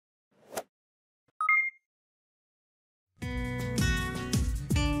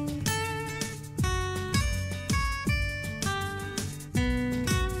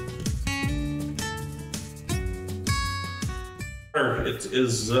It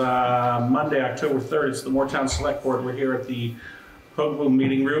is Monday, October 3rd. It's the Moretown Select Board. We're here at the Hoagville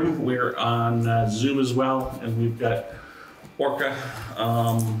Meeting Room. We're on Zoom as well, and we've got Orca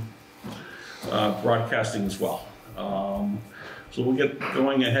broadcasting as well. So we'll get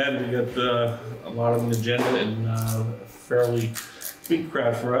going ahead. We got a lot on the agenda and a fairly big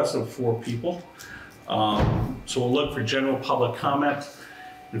crowd for us of 4 people. So we'll look for general public comment.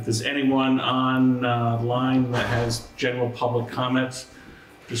 If there's anyone on line that has general public comments,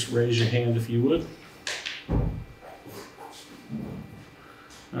 just raise your hand if you would.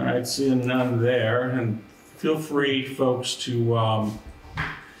 All right, seeing none there, and feel free, folks, to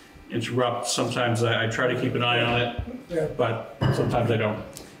interrupt. Sometimes I try to keep an eye on it, but sometimes I don't.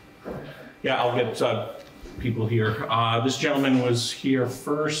 Yeah, I'll get people here. This gentleman was here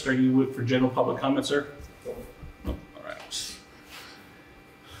first. Are you for general public comment, sir? No. All right.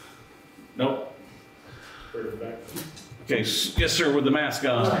 Nope. Okay, yes, sir, with the mask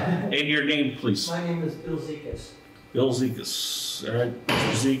on. And your name, please. My name is Bill Zekas. Bill Zekas. All right,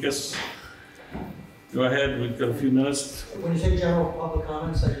 Mr. Zekas. Go ahead, we've got a few minutes. When you say general public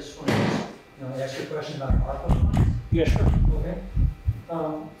comments, I just want to ask you a question about ARPA funds. Yeah, sure. Okay.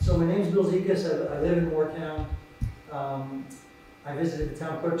 So my name is Bill Zekas. I live in Moretown. I visited the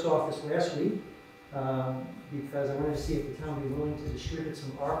town clerk's office last week because I wanted to see if the town would be willing to distribute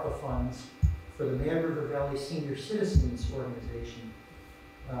some ARPA funds for the Mad River Valley Senior Citizens Organization,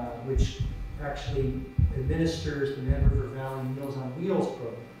 which actually administers the Mad River Valley Meals on Wheels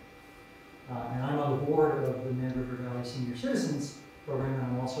program. And I'm on the board of the Mad River Valley Senior Citizens program, and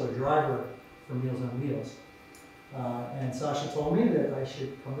I'm also a driver for Meals on Wheels. And Sasha told me that I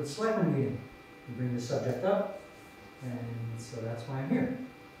should come to the selectmen meeting and bring this subject up, and so that's why I'm here.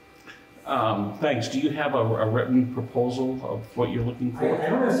 Thanks. Do you have a written proposal of what you're looking for? I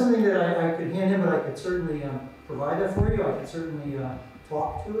don't have something that I could hand him, but I could certainly provide that for you. I could certainly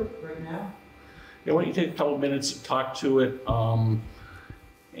talk to it right now. Yeah, why don't you take a couple of minutes to talk to it, and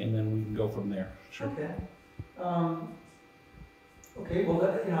then we can go from there. Sure. Okay. Okay, well,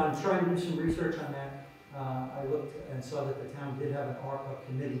 I'm trying to do some research on that. I looked and saw that the town did have an ARPA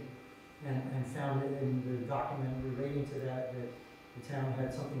committee and found it in the document relating to that the town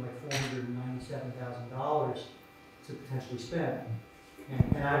had something like $497,000 to potentially spend.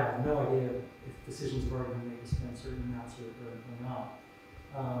 And I have no idea if decisions have already been made to spend certain amounts or not.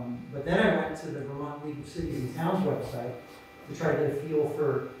 But then I went to the Vermont League of Cities and Towns website to try to get a feel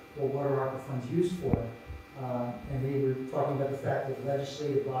for, well, what are ARPA funds used for? And they were talking about the fact that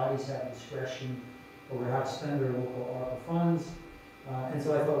legislative bodies have discretion over how to spend their local ARPA funds. And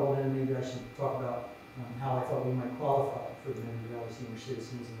so I thought, well, then maybe I should talk about how I thought we might qualify for the Mad River Valley Senior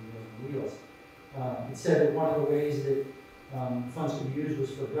Citizens and Meals on Wheels. It said that one of the ways that funds could be used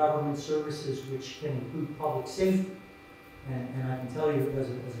was for government services which can include public safety. And I can tell you, as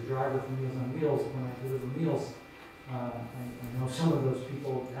a driver for Meals on Wheels, when I deliver meals, I know some of those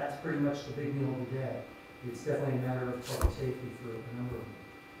people, that's pretty much the big meal of the day. It's definitely a matter of public safety for a number of them.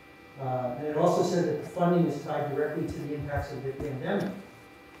 And it also said that the funding is tied directly to the impacts of the pandemic.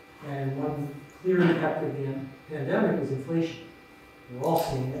 And one clear impact of the pandemic is inflation. We're all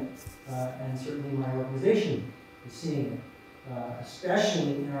seeing it, and certainly my organization is seeing it,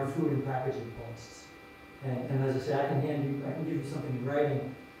 especially in our food and packaging costs. And as I say, I can give you something in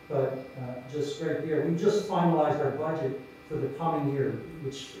writing, but just right here, we just finalized our budget for the coming year,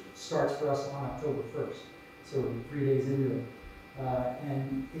 which starts for us on October 1st. So we're 3 days into it.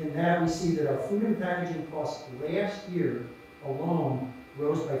 And in that, we see that our food and packaging costs last year alone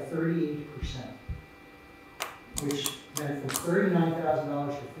rose by 38%, which meant from $39,000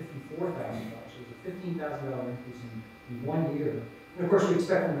 to $54,000. So it's a $15,000 increase in 1 year. And of course, we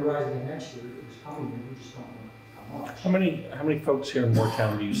expect them to rise again next year. It was coming year, we just don't know how much. How many folks here in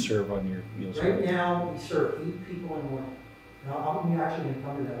Moretown do you serve on your meals? Right now, we serve 8 people in Moretown. Now, I'm actually going to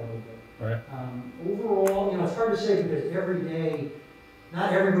come to that a little bit. Right. Overall, it's hard to say because every day,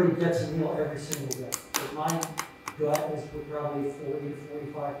 not everybody gets a meal every single day. But my gut is we're probably 40 to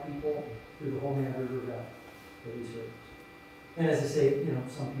 45 people through the whole Mad River Valley that we serve. And as I say,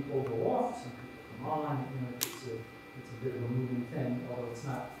 some people go off, some people come on. It's a bit of a moving thing. Although it's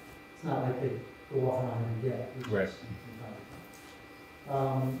not like they go off and on every day. Right.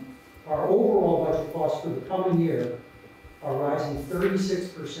 Our overall budget costs for the coming year are rising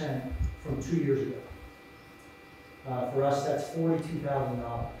 36% from 2 years ago. For us, that's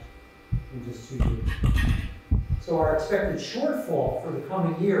 $42,000 in just 2 years. So our expected shortfall for the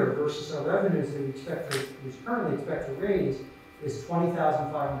coming year versus our revenues that we currently expect to raise is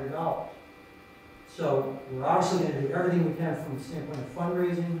 $20,500. So we're obviously going to do everything we can from the standpoint of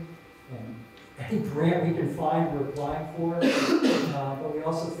fundraising and any grant we can find, we're applying for. But we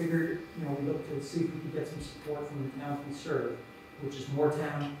also figured, we looked to see if we could get some support from the towns we serve, which is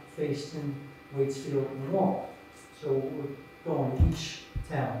Moretown, Facein, Waitsfield, and Norwalk. So we're going to each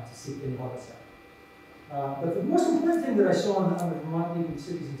town to see if they can help us out. But the most important thing that I saw on the Vermont League of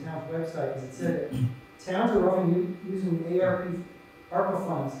Cities and Towns website is it said that towns are often using ARPA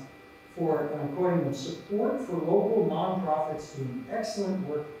funds for, and I'm quoting them, support for local nonprofits doing excellent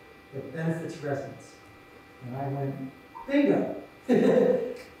work that benefits residents. And I went, bingo!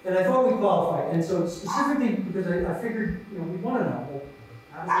 And I thought we qualified. And so specifically, because I figured, we want to know, well,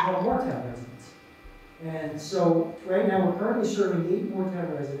 how does it help Moretown residents? And so right now we're currently serving 8 Moretown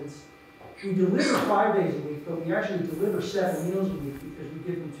residents. We deliver 5 days a week, but we actually deliver 7 meals a week because we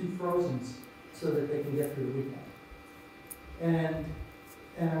give them 2 frozens so that they can get through the weekend.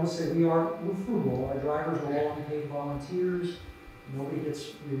 And I will say we're frugal. Our drivers are all unpaid volunteers. Nobody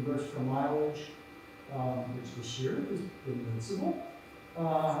gets reimbursed for mileage, which this year is invincible.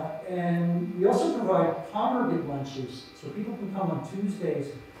 And we also provide congregate lunches, so people can come on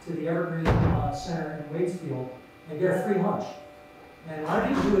Tuesdays to the Evergreen Center in Waitsfield and get a free lunch. And a lot of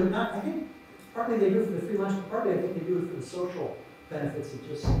people do it, I think partly they do it for the free lunch, but partly I think they do it for the social benefits of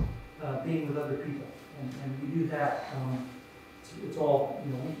just being with other people. And we do that, it's all,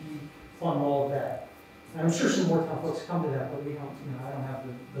 we fund all of that. And I'm sure some more folks come to that, but we don't, I don't have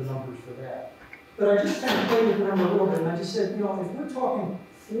the numbers for that. But I just kind of played with the number a little bit, and I just said, if we're talking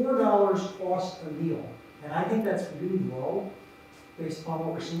 $4 cost a meal, and I think that's really low, based upon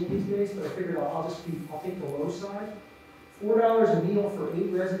what we're seeing these days, but I figured I'll take the low side. $4 a meal for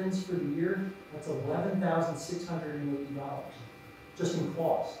 8 residents for the year, that's $11,680, just in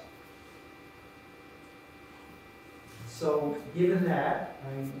cost. So given that, I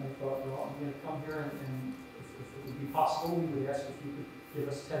thought, well, I'm going to come here and if it would be possible, we would ask if you could give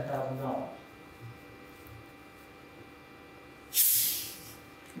us $10,000.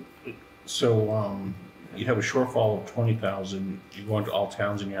 So you have a shortfall of 20,000. You're going to all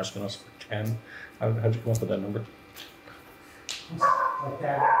towns and you're asking us for 10. How'd you come up with that number? Like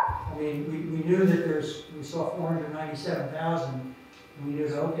that. I mean, we knew that we saw 497,000, and we knew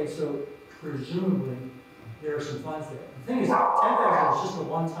that, okay, so presumably there are some funds there. The thing is, 10,000 is just a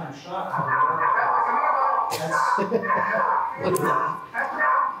one-time shot.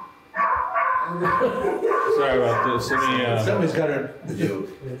 Sorry about this. Somebody's got to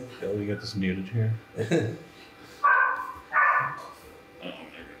do. Let me get this muted here.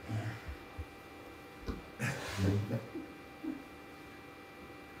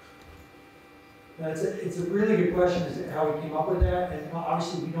 It's a really good question as to how we came up with that, and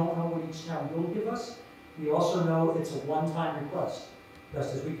obviously we don't know what each town will give us. We also know it's a one-time request,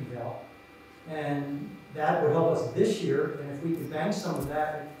 best as we can tell. And that would help us this year, and if we could bank some of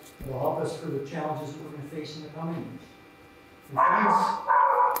that, it will help us for the challenges that we're going to face in the coming years.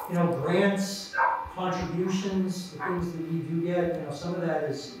 And things, grants, contributions, the things that we do get, some of that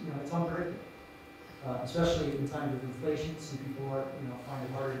is, it's unpredictable. Especially in times of inflation, some people are, find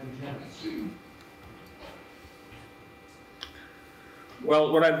it harder to be generous.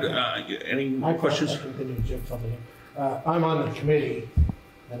 Well, any questions? I continue to jump something in. I'm on the committee,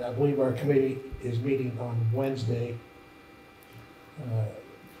 and I believe our committee is meeting on Wednesday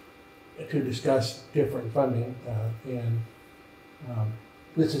to discuss different funding, and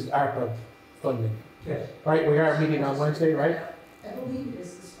this is ARPA funding. Yes. Right, we are meeting on Wednesday, right? I believe it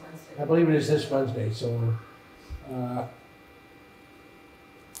is this Wednesday. I believe it is this Wednesday, so,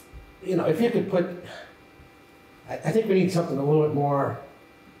 if you could put, I think we need something a little bit more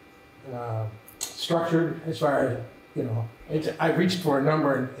structured as far as, I reached for a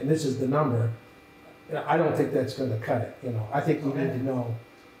number and this is the number. I don't think that's going to cut it, I think we need to know,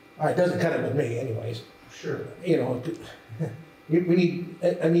 it doesn't cut it with me anyways. Sure. I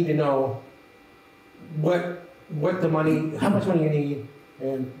need to know what the money, how much money you need,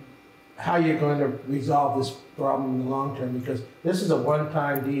 and how you're going to resolve this problem in the long term, because this is a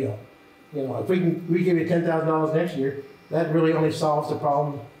one-time deal. If we give you $10,000 next year, that really only solves the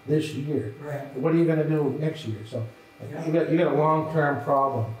problem this year. Right. What are you going to do next year? So you got a long-term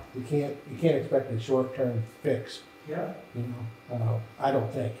problem. You can't expect a short-term fix. Yeah. I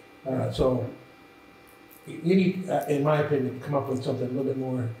don't think. So you need, in my opinion, to come up with something a little bit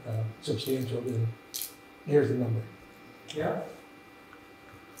more substantial than here's the number. Yeah.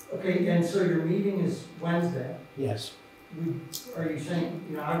 Okay, and so your meeting is Wednesday. Yes. Are you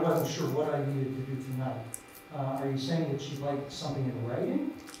saying, I wasn't sure what I needed to do tonight. Are you saying that you'd like something in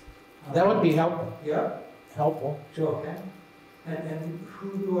writing? That would be helpful. Yeah. Helpful. Sure. Okay. And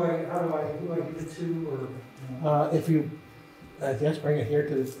who do I give it to, or? If you, just bring it here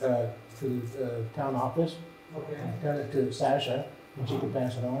to the to the town office, Okay, send it to Sasha, and she can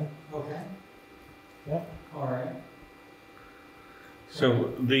pass it on. okay. Yep. All right,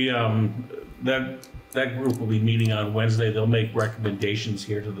 So that group will be meeting on Wednesday. They'll make recommendations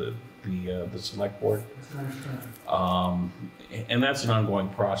here to the select board. that's my understanding. And that's an ongoing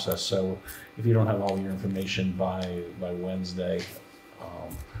process, so if you don't have all your information by Wednesday,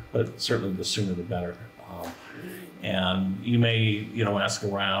 but certainly the sooner the better. And you may, ask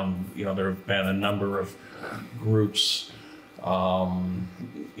around, there have been a number of groups,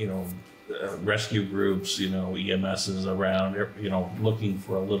 rescue groups, EMSs around, looking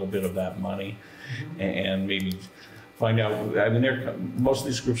for a little bit of that money and maybe find out, most of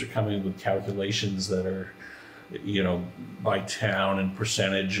these groups are coming with calculations that are, by town and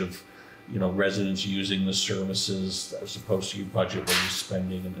percentage of, residents using the services as opposed to your budget, what you're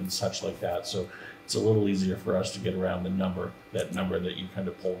spending and such like that. So it's a little easier for us to get around that number that you kind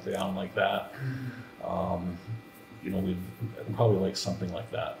of pulled down like that. We'd probably like something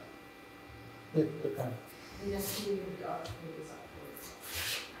like that. The next meeting of the RFP is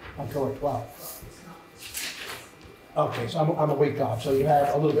October 12th. October 12th. It's not. Okay, so I'm a week off, so you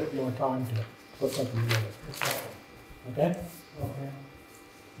have a little bit more time to put something together. Okay? Okay.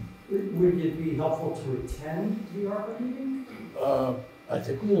 Would it be helpful to attend the ARPA meeting? I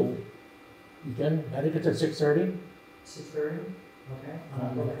think you can, I think it's at 6:30 6:30? Okay.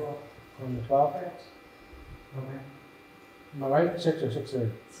 On the- 12th. on the 12th. Correct. Okay, Am I right? 6 or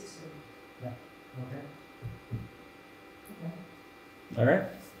 6:30? 6:30. okay. Okay, All right,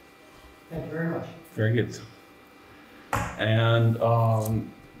 thank you very much. very good. And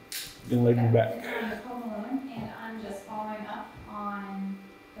young lady back. I'm Nicole Malone, and I'm just following up on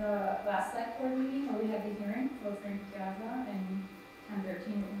the last select board meeting where we had the hearing for Frank Piazza and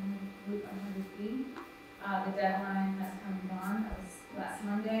 1013 Route 100B. The deadline has come and gone. That was last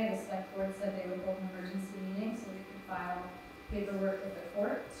Monday. The select board said they would hold an emergency meeting so we could file paperwork with the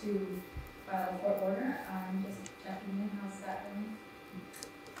court to file a court order. I'm just checking in. How's that going?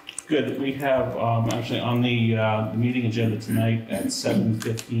 Good. We have actually on the meeting agenda tonight at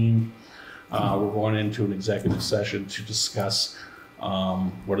 7:15. We're going into an executive session to discuss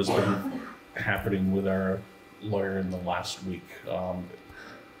what has been happening with our lawyer in the last week.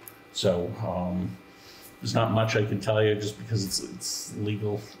 There's not much I can tell you just because it's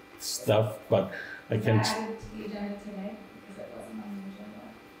legal stuff, but I Was can. that added to the agenda today? Because it wasn't on the agenda.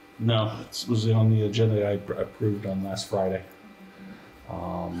 No, it was on the agenda I approved on last Friday.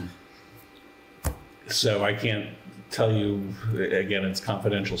 So I can't tell you, again, it's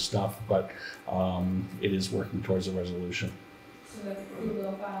confidential stuff, but it is working towards a resolution. So that we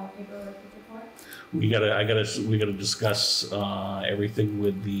will file paperwork with the court? We gotta discuss everything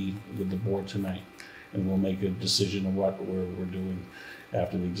with the board tonight, and we'll make a decision of what we're doing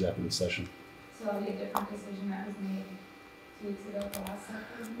after the executive session. So that'll be a different decision that was made 2 weeks ago at the last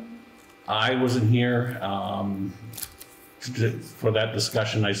select board meeting? I wasn't here for that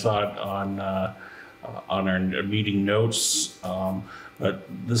discussion. I saw it on our meeting notes, but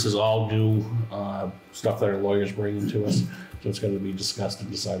this is all new stuff that our lawyers bring to us, so it's got to be discussed and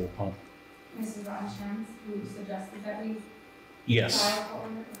decided upon. Mrs. Ron Shams, who suggested that we Yes. file for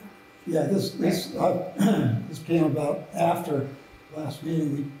order? Yeah, this came about after last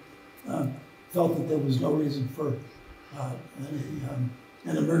meeting. We felt that there was no reason for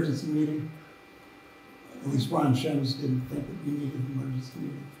an emergency meeting. At least Ron Shems didn't think that we needed an emergency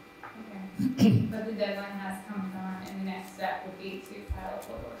meeting. Okay. But the deadline has come and gone, and the next step would be to file a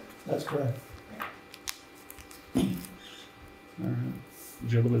court order. That's correct. All right.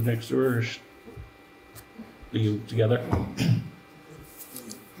 Gentleman next door, are you together?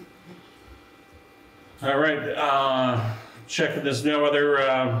 All right, check if there's no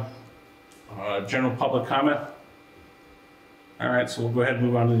other general public comment. All right, so we'll go ahead and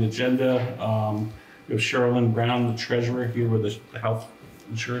move on to the agenda. We have Sherilyn Brown, the treasurer, here with the health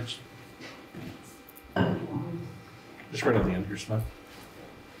insurance. Just right at the end here, Smith.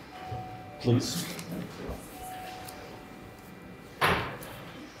 Please.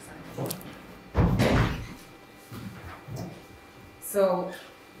 So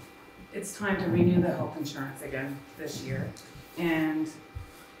it's time to renew the health insurance again this year. And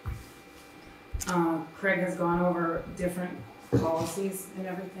Craig has gone over different policies and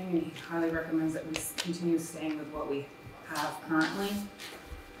everything, and he highly recommends that we continue staying with what we have currently.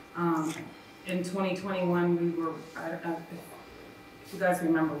 In 2021, we were, if you guys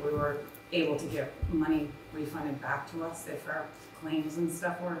remember, we were able to get money refunded back to us if our claims and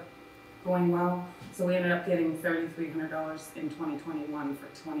stuff were going well. So we ended up getting $3,300 in 2021 for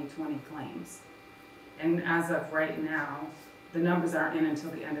 2020 claims. And as of right now, the numbers aren't in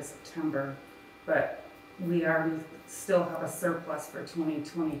until the end of September, but we already still have a surplus for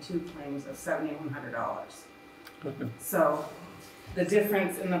 2022 claims of $7,100. Okay. So the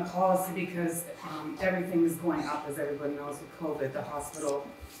difference in the policy, because everything is going up, as everybody knows with COVID, the hospital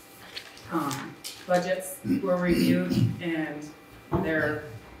budgets were reviewed and they're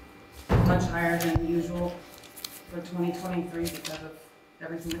much higher than usual for 2023 because of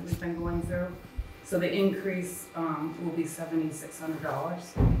everything that we've been going through. So the increase will be $7,600.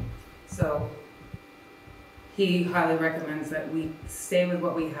 So he highly recommends that we stay with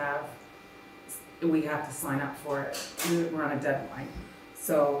what we have. We have to sign up for it. We're on a deadline.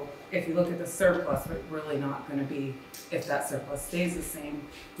 So if you look at the surplus, we're really not going to be, if that surplus stays the same,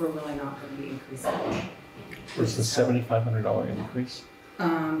 we're really not going to be increasing. What's the $7,500 increase?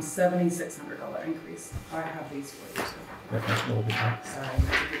 $7,600 increase. I have these for you too. Sorry, I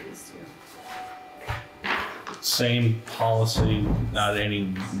meant to give these to you. Same policy, not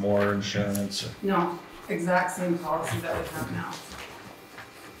any more insurance? No, exact same policy that we have now.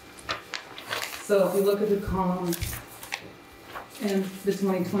 So if you look at the column in the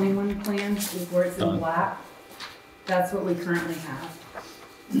 2021 plan, where it's in Done. black, that's what we currently have.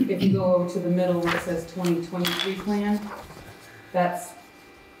 If you go over to the middle where it says 2023 plan, that's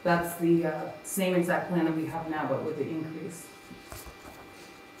the same exact plan that we have now, but with the increase.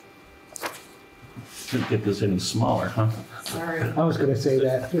 Didn't get this any smaller, huh? Sorry. I was gonna say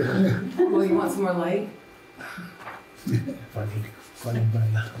that too. Well, you want some more light? Funny, but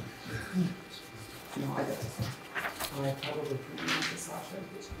No, I got this one. Oh, I probably printed out the Sasha.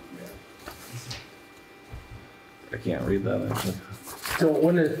 I can't read that actually. so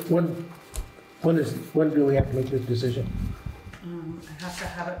when do we have to make this decision? I have to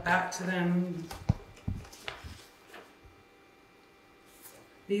have it back to them.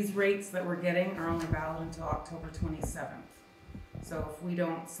 These rates that we're getting are only valid until October 27th. So if we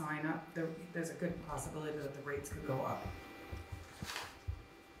don't sign up, there's a good possibility that the rates could go up.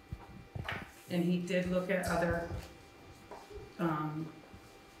 And he did look at other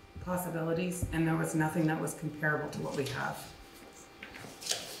possibilities, and there was nothing that was comparable to what we have.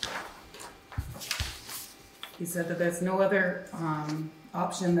 He said that there's no other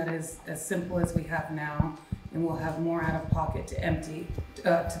option that is as simple as we have now, and we'll have more out of pocket to empty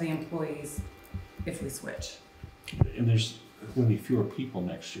to the employees if we switch. And there's going to be fewer people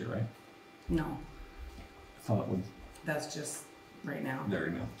next year, right? No, I thought it would. that's just right now. There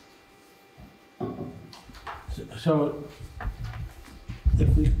you go. So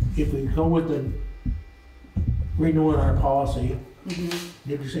if we go with the renewing our policy, Mm-hmm.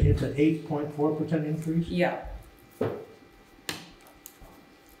 did you say it's an 8.4% increase? Yeah.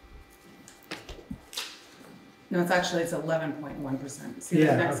 No, it's 11.1%. See that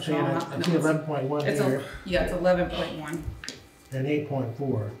Yeah, I'm next saying, column I up? see No, 11.1 it's here yeah, it's 11.1. and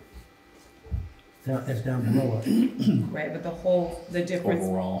 8.4. Now, it's down below it. Right, but the difference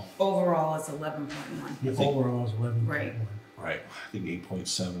Overall, is 11.1. The overall is 11.1. Right. right. I think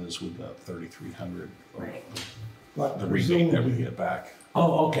 8.7 is with the 3,300. Right, But The rebate that we presumably, get back.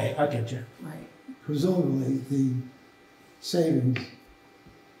 Oh, okay, I get you. right. presumably the savings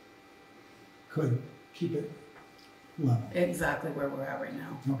could keep it level. Exactly where we're at right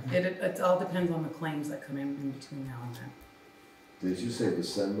now. Okay. It all depends on the claims that come in between now and then. Did you say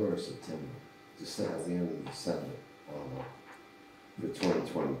December or September? December, at the end of December, for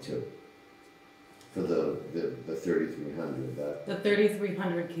 2022? For the 3,300, that, The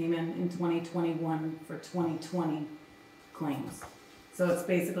 3,300 came in 2021 for 2020 claims. So it's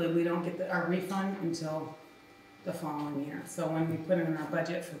basically, we don't get our refund until the following year. So when we put it in our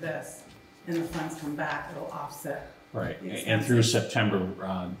budget for this and the funds come back, it'll offset. Right. the And through expenses.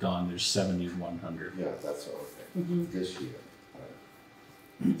 September, Don, there's 7,100. yeah, that's all, okay, Mhm. this year.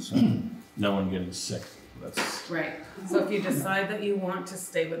 So no one getting sick. That's Right. So if you decide that you want to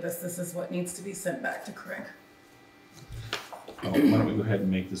stay with us, this is what needs to be sent back to Craig. well, why don't we go ahead and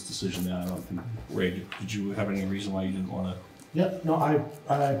make this decision now? I don't think, Ray, did you have any reason why you didn't want to? Yep, no,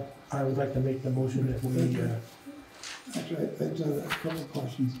 I would like to make the motion that we, Actually, I just have a couple of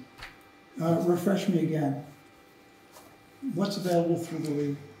questions. Refresh me again. What's available through the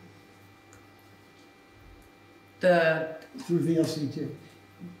league, through VLCT?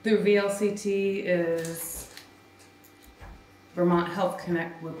 Through VLCT is Vermont Health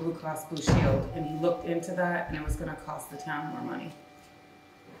Connect with Blue Cross Blue Shield, and he looked into that, and it was gonna cost the town more money.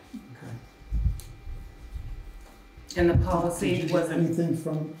 Okay. And the Did policy you get wasn't, anything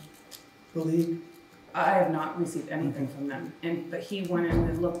from the league? I have not received anything from them, but he went in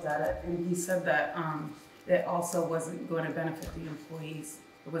and looked at it, and he said that, it also wasn't going to benefit the employees.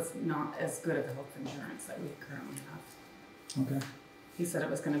 It was not as good of health insurance that we currently have. Okay. He said it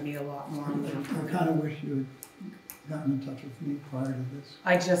was gonna be a lot more on the I improvement. kind of wish you had gotten in touch with me prior to this.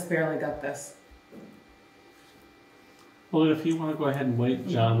 I just barely got this. Well, if you want to go ahead and wait,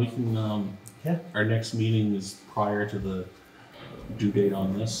 John, we can, Yeah. our next meeting is prior to the due date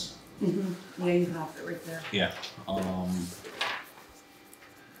on this. Mm-hmm. Yeah, you have it right there. Yeah. Well,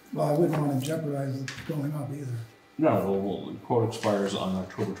 I wouldn't want to jeopardize it going up either. No, the quote expires on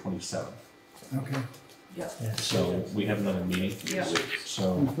October 27th. Okay. Yep. So we have another meeting. Yeah.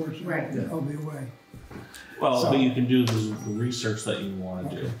 So, Unfortunately, Right. I'll be away. well, So- but you can do the research that you want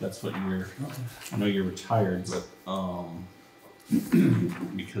to do. Okay. That's what you're, Okay. I know you're retired, but,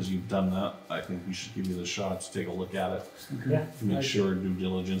 because you've done that, I think we should give you the shot to take a look at it. Yeah. To make sure due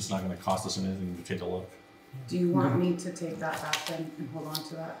diligence, not gonna cost us anything to take a look. Do you want me to take that back then and hold on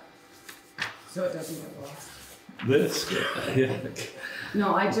to that? So it doesn't get lost? This, yeah.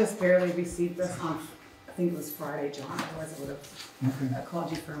 No, I just barely received this on, I think it was Friday, John, otherwise I would have Okay.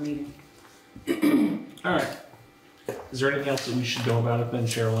 called you for a meeting. All right. Is there anything else that we should know about it then,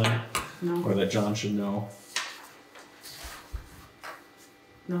 Sherilyn? No, Or that John should know?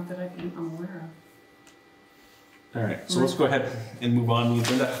 not that I'm aware of. All right, so let's go ahead and move on the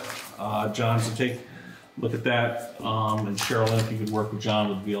agenda. John, so take a look at that, and Sherilyn, if you could work with John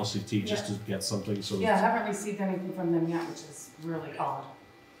with VLCT just to get something so. Yeah, I haven't received anything from them yet, which is really odd.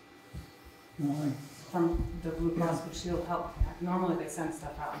 No, From the Blue Cross Blue Shield Health. Normally they send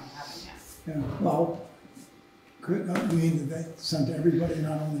stuff out and they haven't yet. yeah, well, could, I mean, that they sent to everybody,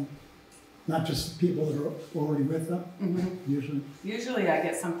 not just the people that are already with them, usually. Usually I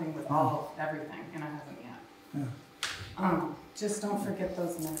get something with all of everything, and I haven't yet. Yeah. Just don't forget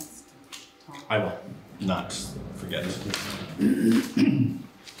those minutes, Tom. I will not forget. Remind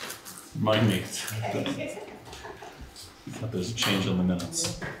me. But there's a change on the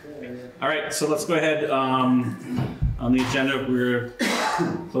minutes. All right, so let's go ahead. On the agenda, we're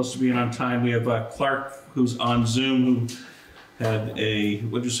close to being on time. We have Clark, who's on Zoom, who had a,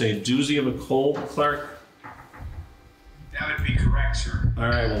 what'd you say, a doozy of a cold, Clark? That would be correct, sir. All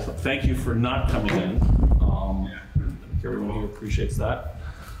right, well, thank you for not coming in. I think everyone here appreciates that.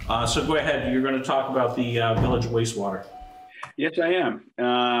 So go ahead, you're going to talk about the village wastewater. Yes, I am.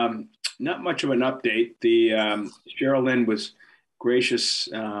 Not much of an update. The Sherilyn was gracious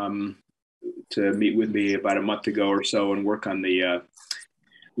to meet with me about a month ago or so and work on the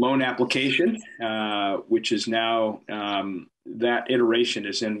loan application, which is now, that iteration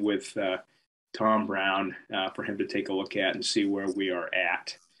is in with Tom Brown for him to take a look at and see where we are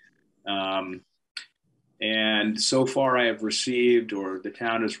at. And so far I have received, or the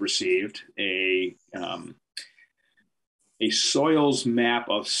town has received, a soils map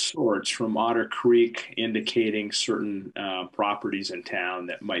of sorts from Otter Creek indicating certain properties in town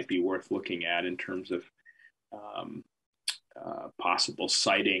that might be worth looking at in terms of possible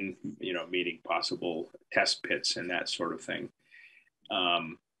siting, meeting possible test pits and that sort of thing.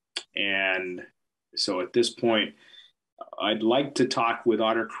 And so at this point, I'd like to talk with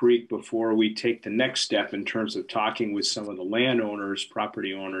Otter Creek before we take the next step in terms of talking with some of the landowners,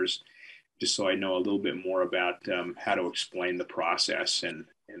 property owners, just so I know a little bit more about how to explain the process and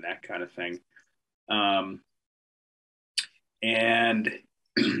that kind of thing. And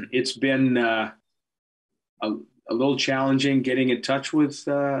it's been a little challenging getting in touch with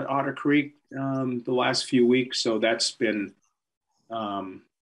Otter Creek the last few weeks. So that's been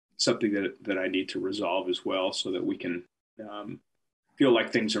something that I need to resolve as well so that we can feel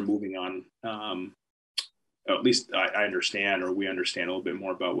like things are moving on. At least I understand, or we understand a little bit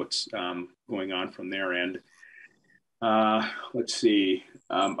more about what's going on from their end. Let's see.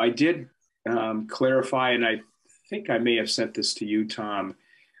 I did clarify, and I think I may have sent this to you, Tom,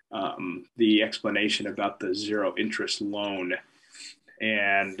 the explanation about the zero interest loan.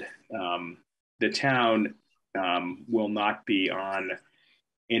 And the town will not be on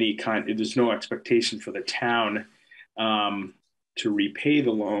any kind, there's no expectation for the town to repay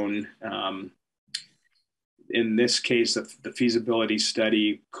the loan. In this case, the feasibility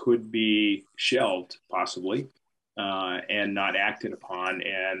study could be shelved, possibly, and not acted upon.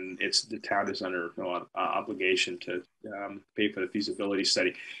 And the town is under no obligation to pay for the feasibility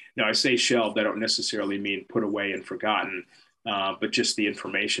study. Now, I say shelved, I don't necessarily mean put away and forgotten, but just the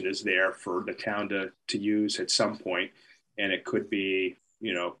information is there for the town to use at some point. And it could be,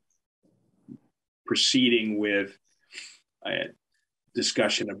 proceeding with a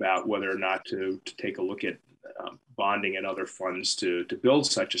discussion about whether or not to take a look at bonding and other funds to build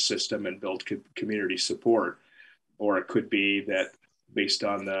such a system and build community support. Or it could be that based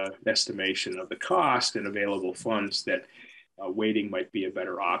on the estimation of the cost and available funds that waiting might be a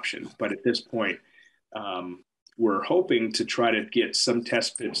better option. But at this point, we're hoping to try to get some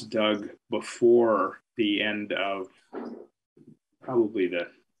test pits dug before the end of probably the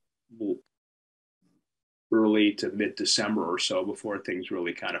early to mid-December or so, before things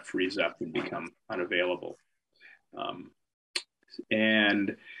really kind of freeze up and become unavailable.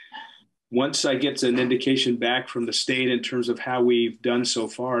 And once I get an indication back from the state in terms of how we've done so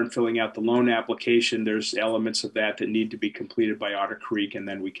far in filling out the loan application, there's elements of that that need to be completed by Otter Creek, and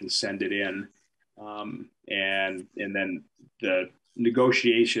then we can send it in. And then the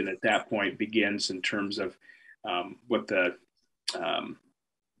negotiation at that point begins in terms of what the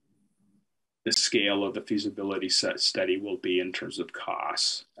scale of the feasibility study will be in terms of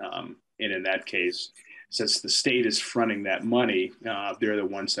costs. And in that case, since the state is fronting that money, they're the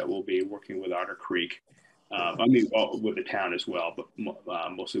ones that will be working with Otter Creek. I mean, with the town as well, but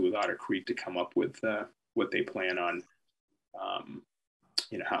mostly with Otter Creek to come up with what they plan on,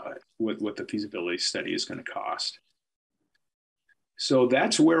 what the feasibility study is going to cost. So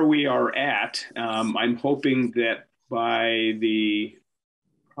that's where we are at. I'm hoping that by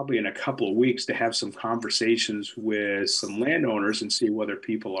probably in a couple of weeks to have some conversations with some landowners and see whether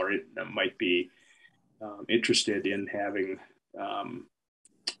people might be interested in having,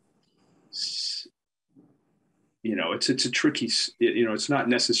 it's a tricky, it's not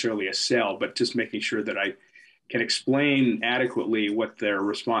necessarily a sell, but just making sure that I can explain adequately what their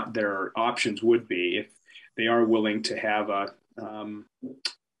options would be if they are willing to have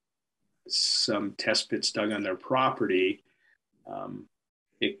some test pits dug on their property.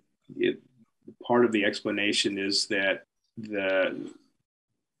 Part of the explanation is that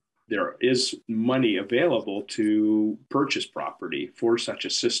there is money available to purchase property for such a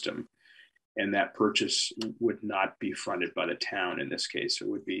system, and that purchase would not be funded by the town in this case. There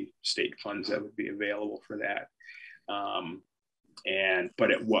would be state funds that would be available for that.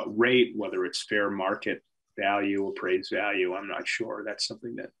 But at what rate, whether it's fair market value, appraised value, I'm not sure. That's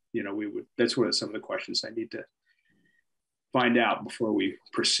something that, that's one of some of the questions I need to find out before we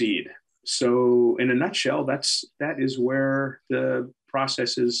proceed. So in a nutshell, that is where the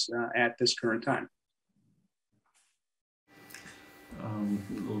process is at this current time.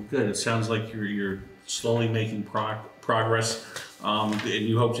 Well, good. It sounds like you're slowly making progress, and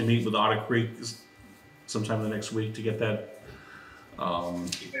you hope to meet with Otter Creek sometime in the next week to get that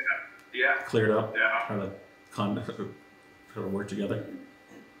cleared up. How to work together.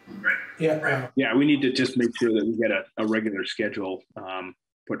 Right. Yeah. We need to just make sure that we get a regular schedule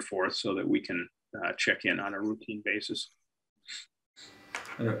put forth so that we can check in on a routine basis.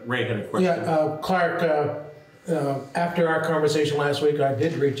 Ray had a question. Yeah, Clark, after our conversation last week, I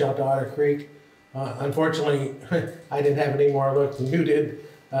did reach out to Otter Creek. Unfortunately, I didn't have any more luck than you did.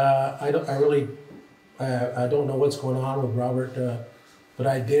 I don't know what's going on with Robert, but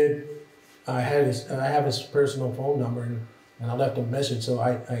I have his personal phone number, and I left him a message, so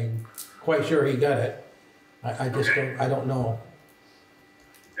I'm quite sure he got it. I don't know.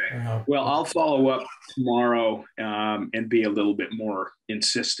 Okay. Well, I'll follow up tomorrow and be a little bit more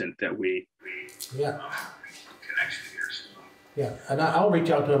insistent that we connection here. So. Yeah, and I'll reach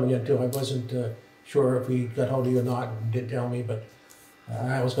out to him again too. I wasn't sure if he got hold of you or not, and did tell me, but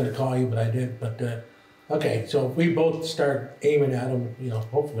I was going to call you, but I didn't. But okay, so if we both start aiming at him,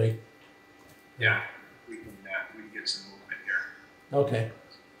 hopefully. Yeah, we can get some movement here. Okay.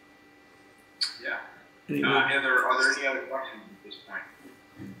 Yeah. Are there any other questions at this point?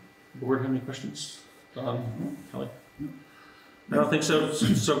 Board have any questions? Kelly? I don't think so.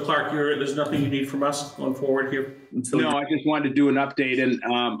 So Clark, there's nothing you need from us going forward here? No, I just wanted to do an update, and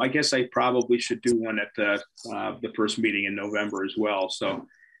I guess I probably should do one at the first meeting in November as well. So,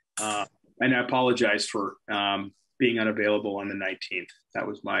 and I apologize for being unavailable on the 19th. That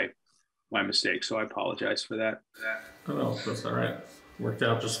was my mistake, so I apologize for that. Oh, no, that's all right. Worked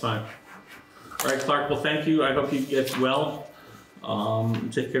out just fine. All right, Clark, well, thank you. I hope you get well.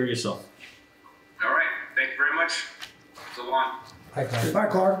 Take care of yourself. All right, thank you very much. So long. Hi, Clark. Bye,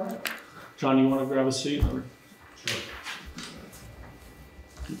 Clark. John, you want to grab a seat? Or? Sure.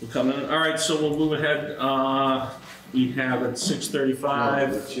 People coming in. All right, so we'll move ahead. We have at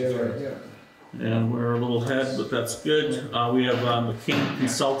 6:35. The chair right here. And we're a little ahead, but that's good. We have McCain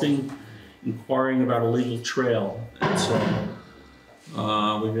Consulting inquiring about a legal trail. And so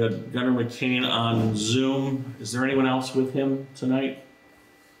we've got Gunnar McCain on Zoom. Is there anyone else with him tonight?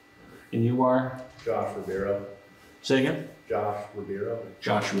 And you are? Josh Ribeiro. Say again? Josh Ribeiro.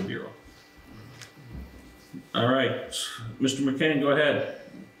 Josh Ribeiro. All right, Mr. McCain, go ahead.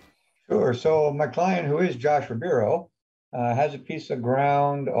 Sure. So my client, who is Josh Ribeiro, has a piece of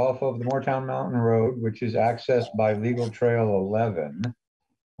ground off of the Moretown Mountain Road, which is accessed by Legal Trail 11,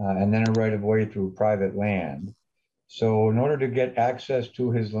 and then a right-of-way through private land. So in order to get access to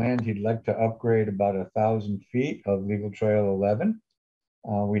his land, he'd like to upgrade about 1,000 feet of legal trail 11.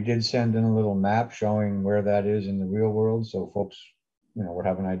 We did send in a little map showing where that is in the real world, so folks, would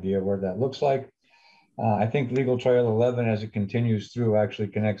have an idea where that looks like. I think legal trail 11, as it continues through, actually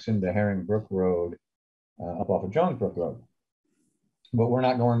connects into Herring Brook Road, up off of Jones Brook Road. But we're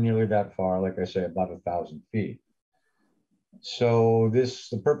not going nearly that far, like I say, about 1,000 feet. So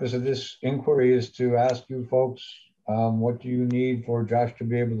the purpose of this inquiry is to ask you folks, what do you need for Josh to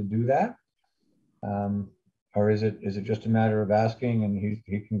be able to do that? Or is it just a matter of asking and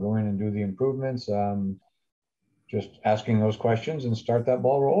he can go in and do the improvements? Just asking those questions and start that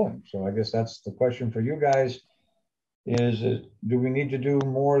ball rolling. So I guess that's the question for you guys is do we need to do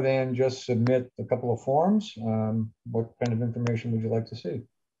more than just submit a couple of forms? What kind of information would you like to see?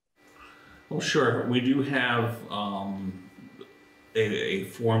 Well, sure. We do have a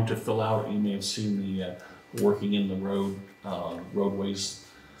form to fill out. You may have seen the working in the roadways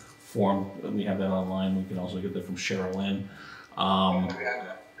form. We have that online. We can also get that from Cheryl Lynn.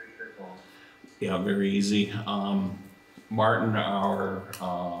 Yeah, very easy. Martin, our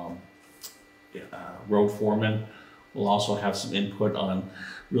road foreman, will also have some input on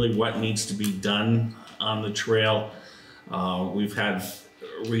really what needs to be done on the trail. We've had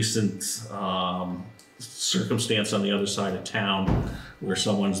recent circumstance on the other side of town where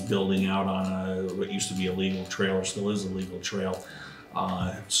someone's building out on what used to be a legal trail or still is a legal trail.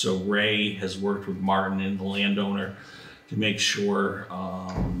 So Ray has worked with Martin and the landowner to make sure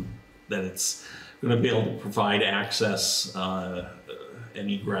that it's going to be able to provide access and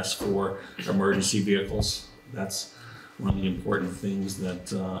egress for emergency vehicles. That's one of the important things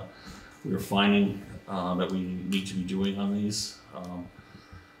that we're finding that we need to be doing on these.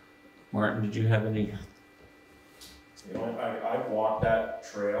 Martin, did you have any? I've walked that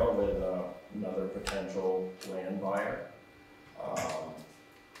trail with another potential land buyer.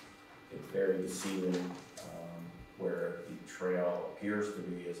 It's very deceiving where the trail appears to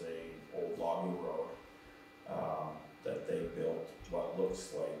be is a old logging road that they built what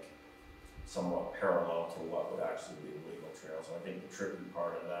looks like somewhat parallel to what would actually be a legal trail. So I think the tricky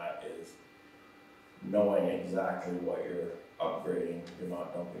part of that is knowing exactly what you're upgrading. You're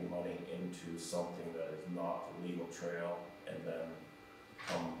not dumping money into something that is not the legal trail and then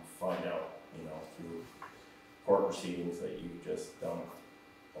find out, through court proceedings that you've just dumped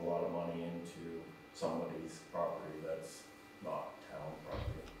a lot of money into somebody's property that's not town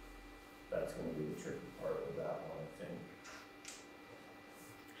property. That's going to be the tricky part of that one, I think.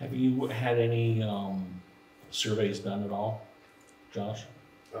 Have you had any surveys done at all, Josh?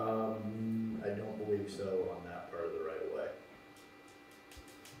 I don't believe so on that part of the right of way.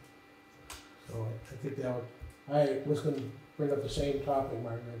 So I think that would, I was going to bring up the same topic,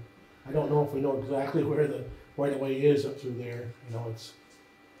 Martin. I don't know if we know exactly where the right of way is up through there.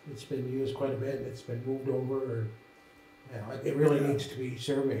 It's been used quite a bit. It's been moved over, or it really needs to be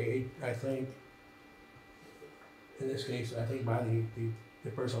surveyed. I think. In this case, I think by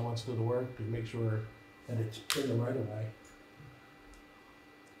the person who wants to do the work to make sure that it's in the right of way.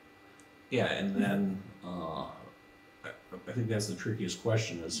 Yeah, and then I think that's the trickiest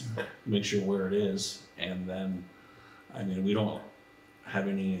question is make sure where it is, and then, we don't have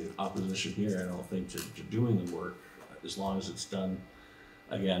any opposition here, I don't think, to doing the work, as long as it's done,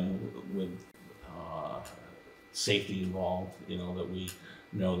 again, with safety involved, that we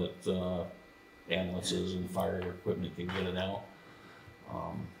know that ambulances and fire equipment can get it out.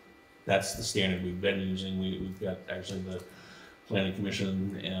 That's the standard we've been using. We've got actually the Planning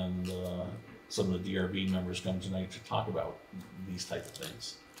Commission and some of the DRB members come tonight to talk about these type of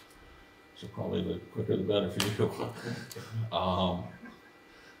things. So probably the quicker the better for you. All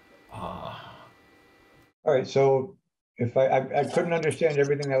right, so if I couldn't understand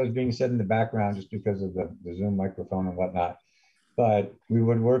everything that was being said in the background just because of the Zoom microphone and whatnot, but we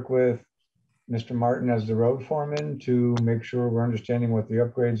would work with Mr. Martin as the road foreman to make sure we're understanding what the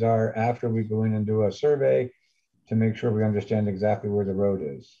upgrades are after we go in and do a survey to make sure we understand exactly where the road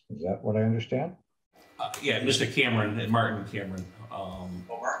is. Is that what I understand? Yeah, Mr. Cameron, Martin Cameron. Martin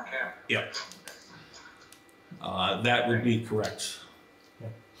Cameron. Yep. That would be correct. Yeah.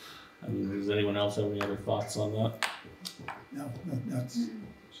 Does anyone else have any other thoughts on that? No,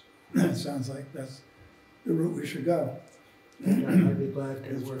 that sounds like that's the route we should go. I'd be glad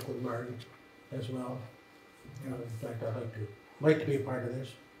to work with Martin as well. In fact, I'd like to be a part of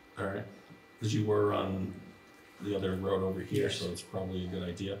this. All right, because you were on the other road over here, so it's probably a good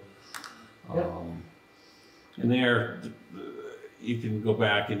idea. Yep. And there, you can go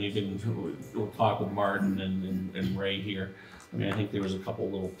back and we'll talk with Martin and Ray here. I think there was a couple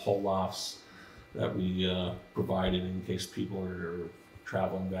little pull-offs that we provided in case people are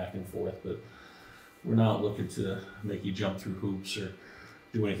traveling back and forth. But we're not looking to make you jump through hoops or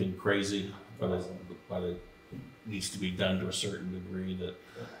do anything crazy, but it needs to be done to a certain degree that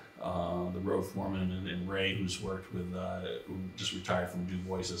the road foreman and Ray, who's worked with, who just retired from Du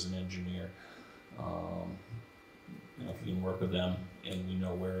Bois as an engineer, you know, if you can work with them and we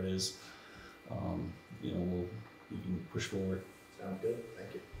know where it is, you know, we can push forward. Sounds good,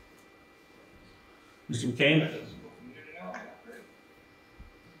 thank you. Mr. McCain?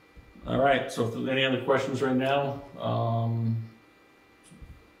 All right, so if there's any other questions right now,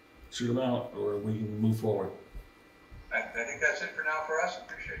 shoot them out or we can move forward. I think that's it for now for us.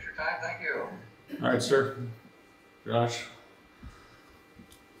 Appreciate your time. Thank you. All right, sir. Josh?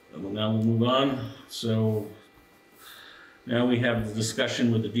 And now we'll move on. So now we have the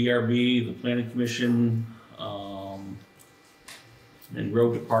discussion with the DRB, the Planning Commission, and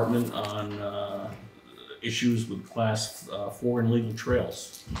Road Department on issues with Class 4 and legal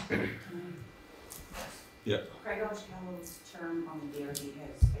trails. Yeah. Craig O'Shell's term on the DRB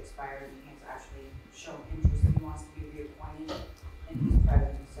has expired and he has actually shown interest and he wants to be reappointed and he's trying to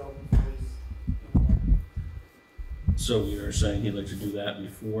do so before he's in there. So you're saying he'd like to do that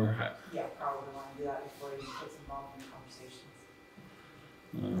before? Yeah, probably want to do that before he gets involved in conversations.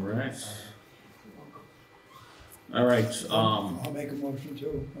 All right. All right. I'll make a motion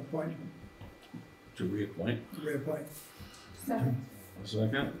to appoint him, To reappoint. reappoint. Second. A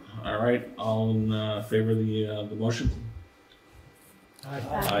second. All right. All in favor of the motion? Aye.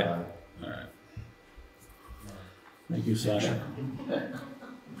 Aye. All right. Thank you, Sasha.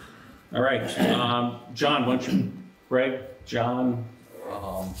 All right. John, why don't you, Greg, John,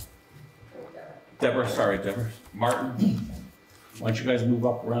 Deborah, Martin, why don't you guys move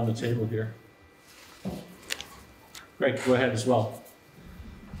up around the table here? Greg, go ahead as well.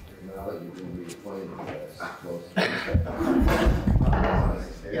 Now that you've been reappointed, that's close. I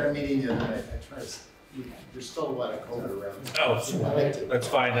got a meeting the other night, there's still a lot of COVID around. Oh, that's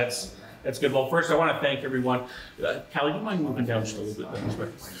fine, that's good. Well, first I want to thank everyone. Callie, do you mind moving down just a little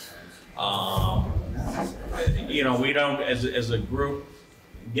bit? You know, we don't, as a group,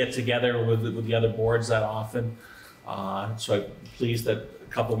 get together with the other boards that often. So I'm pleased that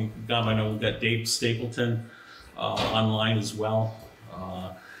a couple of you could come. I know we've got Dave Stapleton online as well.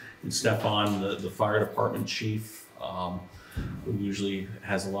 And Stefan, the fire department chief, who usually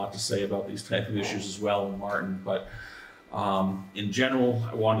has a lot to say about these type of issues as well, and Martin. But in general,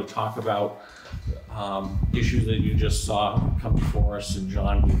 I wanted to talk about issues that you just saw come before us. And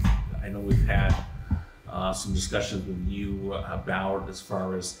John, I know we've had some discussions with you about as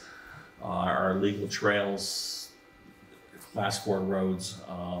far as our legal trails, Class 4 roads,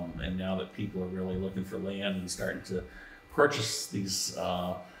 and now that people are really looking for land and starting to purchase these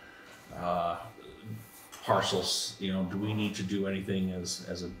parcels, you know, do we need to do anything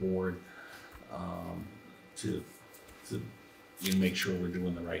as a board to you know, make sure we're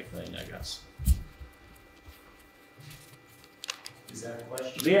doing the right thing, I guess? Is that a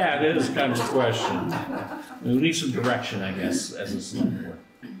question? Yeah, it is kind of a question. We need some direction, I guess, as a select board.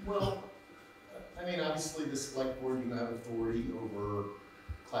 Well, I mean, obviously the select board, you have authority over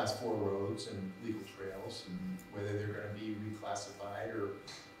Class 4 roads and legal trails and whether they're gonna be reclassified or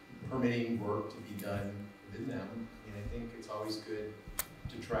permitting work to be done within them. And I think it's always good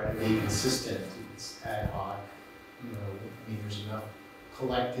to try to be consistent. It's ad hoc, you know, I mean, there's enough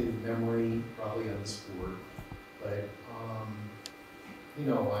collective memory probably on this board, but, you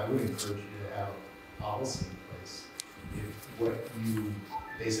know, I would encourage you to have a policy in place. If what you,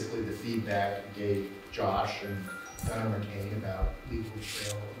 basically the feedback you gave Josh and Don McCain about legal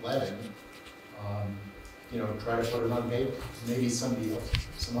trail 11, you know, try to put it on paper. Maybe somebody else,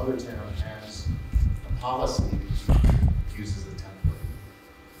 some other town has a policy that you use as a template.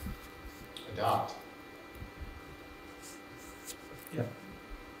 Adopt. Yeah.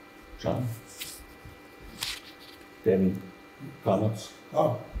 John? Danny, comments?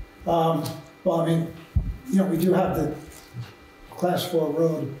 Well, I mean, you know, we do have the Class 4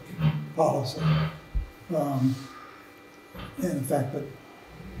 road policy. In fact, but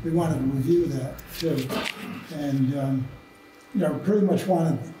we wanted to review that too. And, you know, pretty much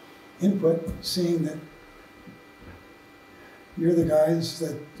wanted input, seeing that you're the guys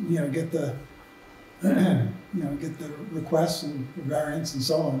that, you know, get the, you know, get the requests and the variants and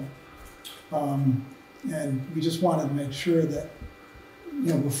so on. And we just wanted to make sure that,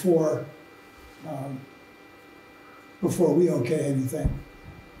 you know, before we okay anything,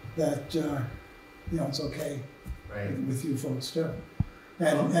 that, you know, it's okay with you folks too.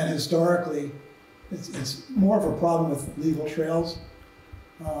 And historically, it's more of a problem with legal trails.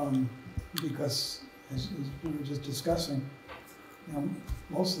 because as we were just discussing, you know,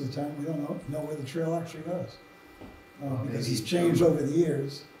 most of the time we don't know where the trail actually goes. Because it's changed over the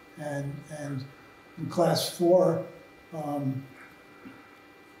years, and in class 4,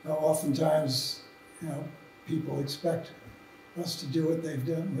 oftentimes, you know, people expect us to do what they've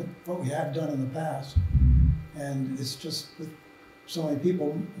done, what we have done in the past, and it's just with so many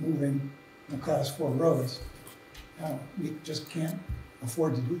people moving in class 4 roads, we just can't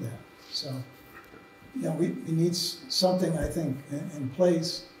afford to do that. So, you know, we need something, I think, in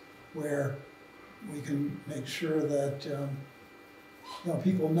place where we can make sure that, you know,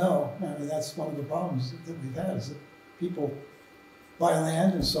 people know. I mean, that's one of the problems that we've had, is that people buy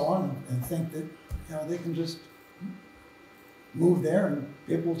land and so on and think that, you know, they can just move there and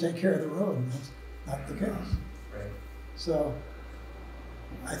people will take care of the road, and that's not the case. Right. So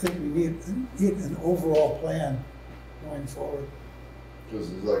I think we need an overall plan going forward.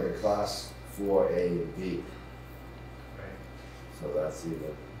 Because it's like a class 4A and B, Right. so that's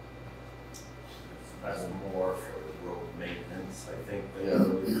even, That's more for the road maintenance, I think, they Yeah.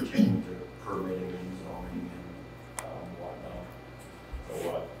 really pertain to permitting and zoning and whatnot. So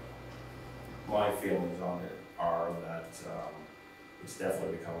what my feelings on it are that it's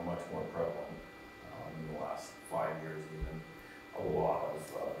definitely become much more prevalent in the last 5 years even. A lot of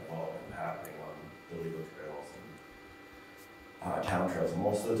development happening on the legal trails and town trails.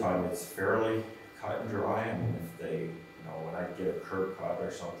 Most of the time it's fairly cut and dry. I mean, if they, you know, when I get a curb cut or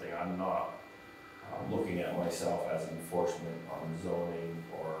something, I'm not looking at myself as enforcement on zoning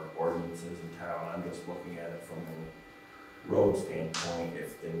or ordinances in town. I'm just looking at it from a road standpoint.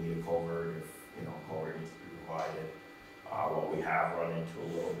 If they need a culvert, if, you know, culvert needs to be provided. What we have run into a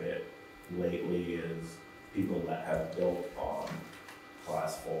little bit lately is people that have built on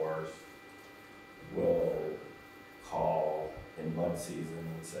class 4s will call in mud season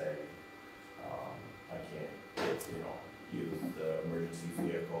and say, I can't get, you know, use the emergency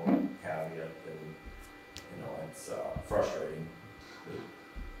vehicle caveat, and, you know, it's frustrating. They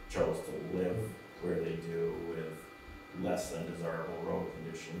chose to live where they do with less than desirable road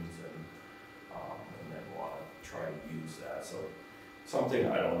conditions, and then want to try to use that. So something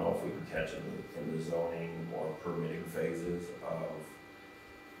I don't know if we can catch in the zoning or permitting phases of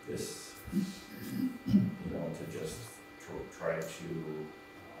this, you know, to just try to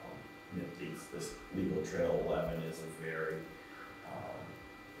nip this legal trail 11 is a very,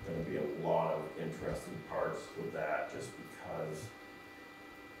 going to be a lot of interesting parts with that, just because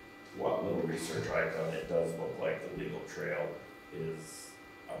what little research I've done, it does look like the legal trail is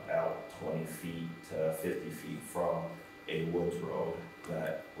about 20 feet to 50 feet from a woods road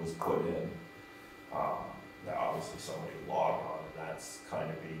that was put in. Now obviously somebody logged on, and that's kind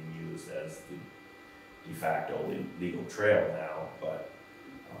of being used as the de facto legal trail now, but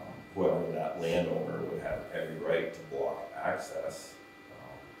whoever that landowner would have every right to block access,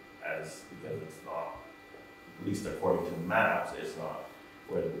 because it's not, at least according to the maps, it's not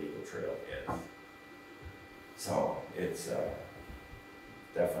where the legal trail is. So it's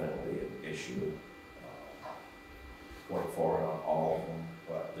definitely an issue going forward on all of them,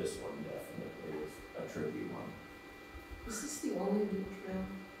 but this one definitely is a tricky one. Is this the only legal trail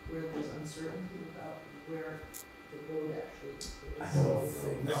where there's uncertainty about where the road actually is? I don't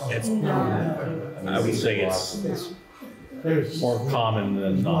think It's, No. I would say it's more common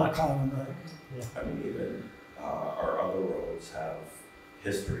than It's more not. common, right? I mean, even our other roads have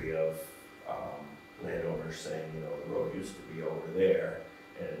history of landowners saying, you know, the road used to be over there,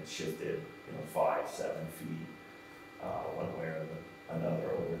 and it shifted, you know, 5-7 feet one way or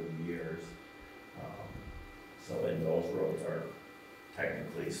another over the years. So then those roads are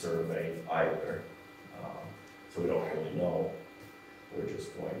technically surveyed either. So we don't really know. We're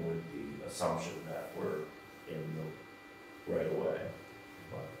just going with the assumption that we're in the right of way.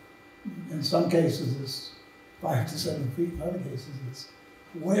 But In some cases, it's 5 to 7 feet. In other cases, it's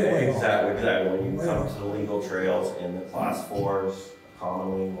way off. Exactly. When you Way come off. to the legal trails in the class 4s,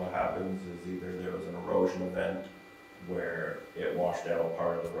 commonly what happens is either there was an erosion event where it washed out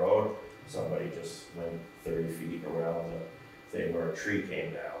part of the road, somebody just went 30 feet around the thing where a tree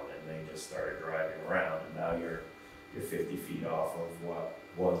came down, and they just started driving around, and now you're 50 feet off of what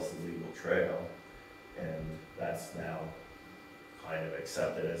was the legal trail, and that's now kind of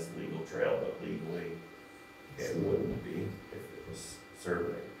accepted as the legal trail, but legally it wouldn't be if it was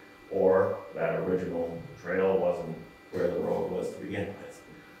surveyed. Or that original trail wasn't where the road was to begin with.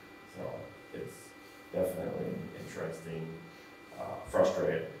 So it's definitely an interesting,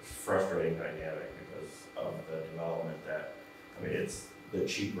 frustrating dynamic because of the development that, I mean, it's the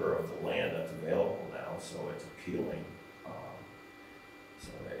cheaper of the land that's available now, so it's appealing So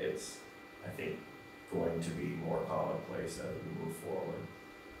it's, I think, going to be more commonplace as we move forward.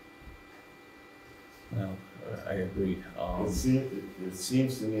 Well, I agree. It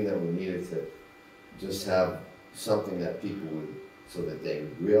seems to me that we needed to just have something that people would, so that they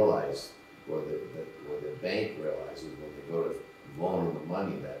realize, or the bank realizes when they go to loan them the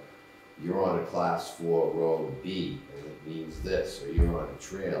money, that you're on a class 4 road B and it means this, or you're on a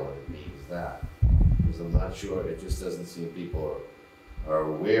trail and it means that. Because I'm not sure, it just doesn't seem people are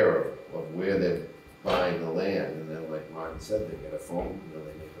aware of where they're buying the land, and then like Martin said, they get a phone, they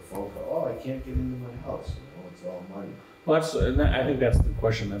make a phone call, oh, I can't get into my house, it's all money. Well, I think that's the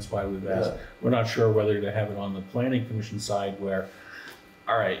question. That's why we've asked. Yeah. We're not sure whether to have it on the planning commission side where,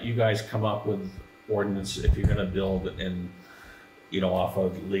 all right, you guys come up with ordinance if you're gonna build in, off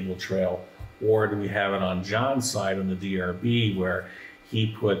of legal trail, or do we have it on John's side on the DRB where he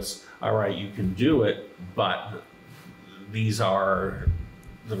puts, all right, you can do it, but these are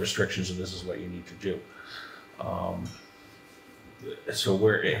the restrictions and this is what you need to do. So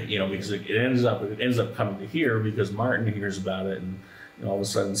because it ends up coming to here because Martin hears about it, and all of a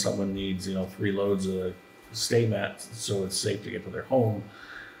sudden someone needs 3 loads of stay mats so it's safe to get to their home,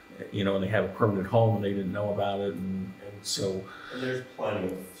 and they have a permanent home and they didn't know about it, and so. And there's plenty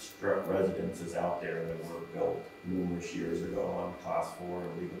of residences out there that were built numerous years ago on class 4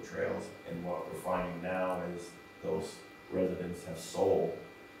 and legal trails, and what we're finding now is those residents have sold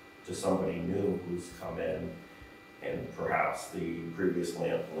to somebody new who's come in, and perhaps the previous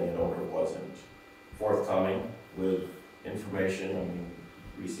landowner wasn't forthcoming with information. I mean,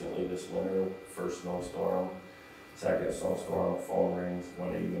 recently this winter, first snowstorm, second snowstorm, phone rings,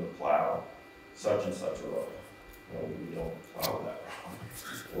 when are you gonna plow such and such a road? Well, we don't plow that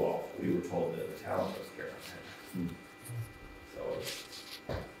road. Well, we were told that the town took care of it. So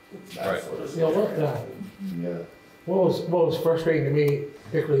that's sort of what was frustrating to me,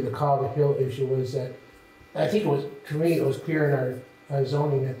 particularly the Calder Hill issue, was that I think it was clear in our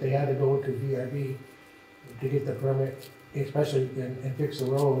zoning that they had to go to DRB to get the permit, especially and fix the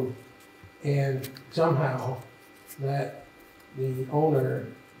road, and somehow that the owner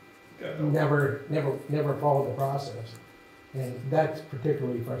never followed the process, and that's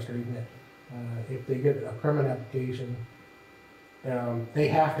particularly frustrating. That if they get a permit application, they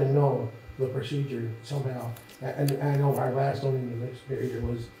have to know the procedure somehow. And I know our last zoning administrator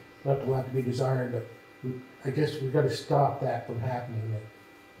was left a lot to be desired, but I guess we've got to stop that from happening. That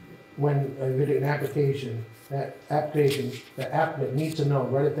when we get an application, the applicant needs to know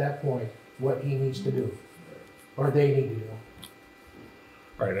right at that point what he needs to do, or they need to do.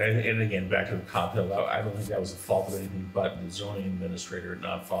 Right, and again, back to the Cobb Hill, I don't think that was the fault of anything but the zoning administrator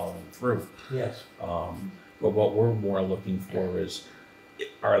not following through. Yes. But what we're more looking for is,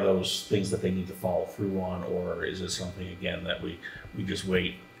 are those things that they need to follow through on, or is it something, again, that we just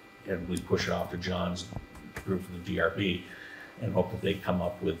wait and we push it off to John's group from the DRB and hope that they come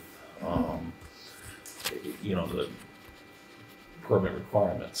up with, the permit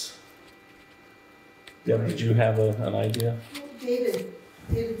requirements. Deb, did you have an idea?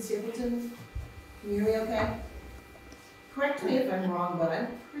 David Stapleton, can you hear me okay? Correct me if I'm wrong, but I'm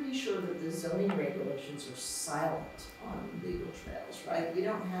pretty sure that the zoning regulations are silent on legal trails, right? We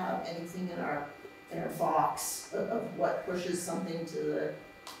don't have anything in our box of what pushes something to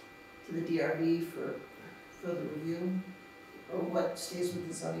the DRB for the review, or what stays with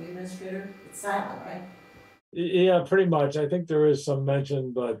the zoning administrator. It's silent, right? Yeah, pretty much. I think there is some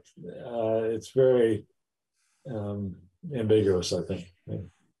mention, but it's very ambiguous, I think.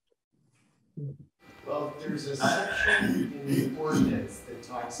 Well, there's a section in the ordinance that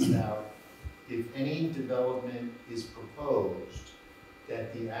talks about if any development is proposed,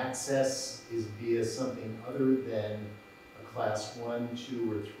 that the access is via something other than a class 1,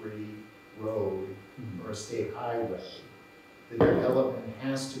 2, or 3 road or a state highway. The development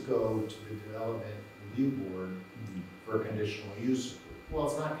has to go to the development review board for conditional use. Well,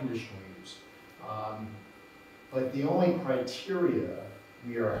 it's not conditional use. But the only criteria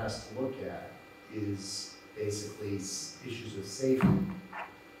we are asked to look at is basically issues of safety.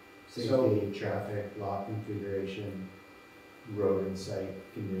 Safety, traffic, lot configuration, road and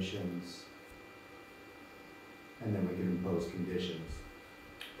site conditions, and then we can impose conditions.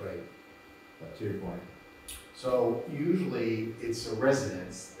 Right. To your point. So usually it's a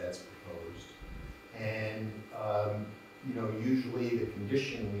residence that's proposed, and usually the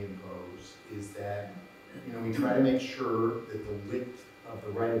condition we impose is that we try to make sure that the width of the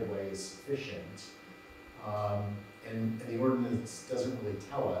right-of-way is sufficient. And the ordinance doesn't really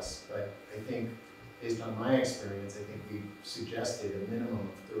tell us, but I think, based on my experience, I think we've suggested a minimum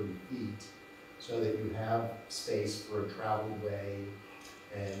of 30 feet so that you have space for a traveled way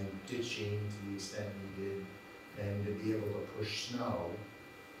and ditching to the extent needed, and to be able to push snow.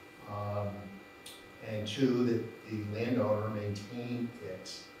 And two, that the landowner maintain it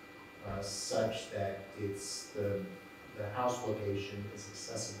such that it's the house location is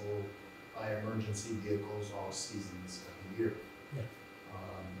accessible by emergency vehicles all seasons of the year. Yeah.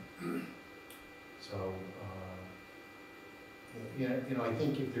 So, you know, I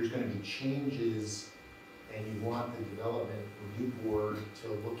think if there's going to be changes and you want the development review board to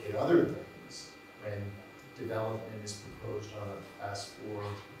look at other things when development is proposed on a class 4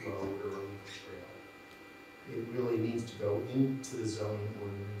 road or a legal trail, it really needs to go into the zoning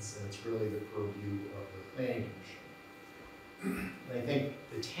ordinance, and it's really the purview of the planning commission. And I think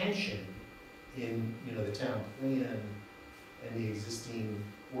the tension in, you know, the town plan and the existing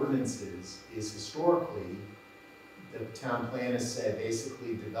ordinances is historically the town plan has said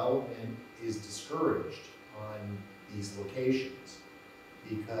basically development is discouraged on these locations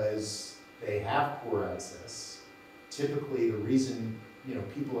because they have poor access. Typically the reason, you know,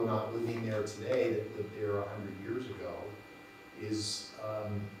 people are not living there today that lived there 100 years ago is,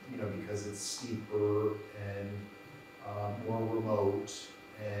 you know, because it's steeper and more remote,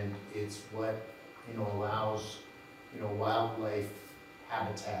 and it's what, you know, allows, you know, wildlife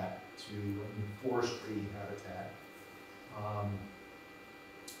habitat to, forestry habitat.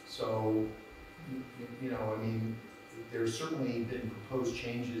 So, you know, I mean, there's certainly been proposed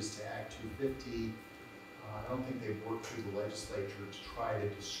changes to Act 250. I don't think they've worked through the legislature to try to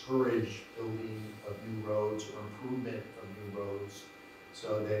discourage building of new roads or improvement of new roads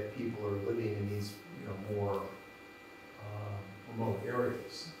so that people are living in these, you know, more remote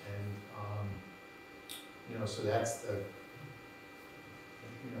areas. And, you know, so that's the,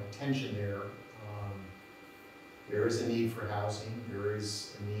 you know, tension there. There is a need for housing. There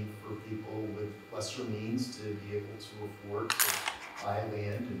is a need for people with lesser means to be able to afford to buy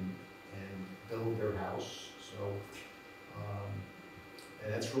land and build their house. So,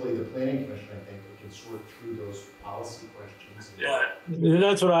 and that's really the planning commission, I think, that can sort through those policy questions. Yeah,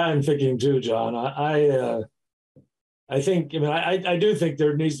 that's what I'm thinking too, John. I think, I mean, I do think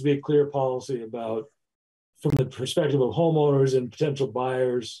there needs to be a clear policy about, from the perspective of homeowners and potential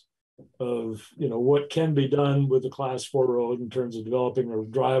buyers, of, you know, what can be done with the class 4 road in terms of developing a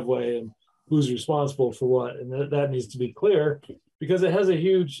driveway and who's responsible for what, and that needs to be clear because it has a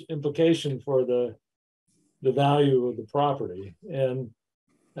huge implication for the value of the property. And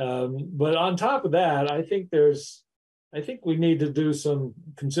but on top of that, I think we need to do some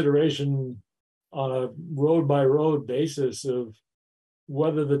consideration on a road by road basis of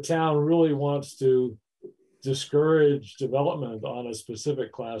whether the town really wants to discourage development on a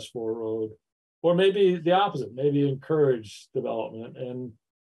specific class 4 road, or maybe the opposite, maybe encourage development. And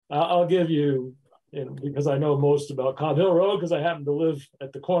I'll give you, because I know most about Cobb Hill Road because I happen to live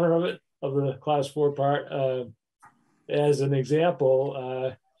at the corner of it, of the class 4 part, as an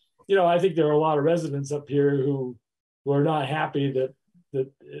example. You know, I think there are a lot of residents up here who are not happy that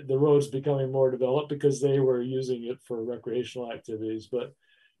the road's becoming more developed because they were using it for recreational activities. But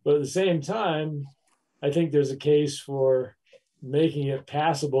at the same time, I think there's a case for making it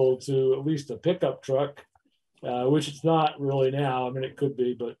passable to at least a pickup truck, which it's not really now. I mean, it could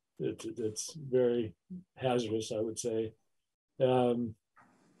be, but it's very hazardous, I would say,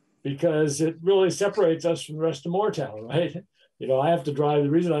 because it really separates us from the rest of Moretown, right? You know, I have to drive.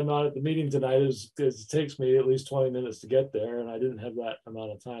 The reason I'm not at the meeting tonight is because it takes me at least 20 minutes to get there, and I didn't have that amount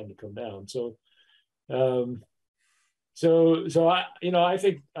of time to come down. So, So I, you know, I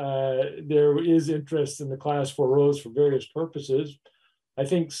think there is interest in the class 4 roads for various purposes. I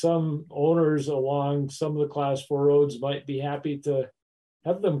think some owners along some of the class 4 roads might be happy to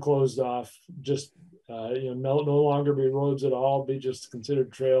have them closed off, just you know, no longer be roads at all, be just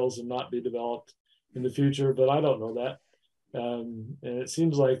considered trails and not be developed in the future. But I don't know that, and it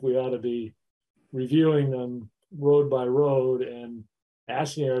seems like we ought to be reviewing them road by road and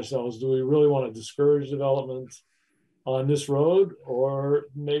asking ourselves, do we really want to discourage development on this road, or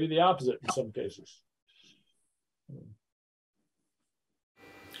maybe the opposite in some cases?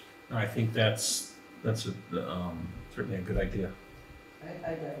 I think that's certainly a good idea. I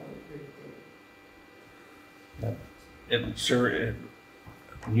definitely agree with you. And sir,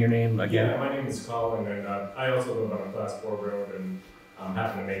 your name again? Yeah, my name is Colin, and I also live on a class 4 road, and I'm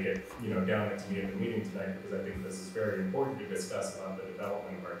happy to make it, you know, down to be at the meeting tonight because I think this is very important to discuss about the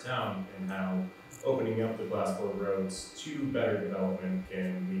development of our town and how opening up the class 4 roads to better development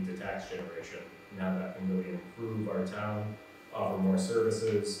can lead to tax generation, and how that can really improve our town, offer more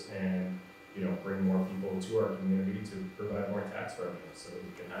services, and, you know, bring more people to our community to provide more tax revenue so that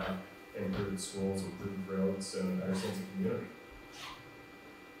we can have improved schools, improved roads, and a better sense of community.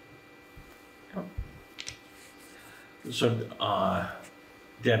 So,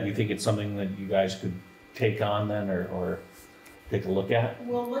 Deb, you think it's something that you guys could take on then, or take a look at?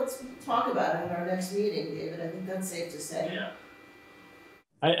 Well, let's talk about it at our next meeting, David. I think that's safe to say. Yeah.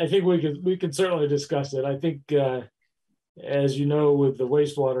 I think we could certainly discuss it. I think, as you know, with the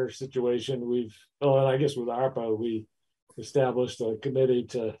wastewater situation, and I guess with ARPA, we established a committee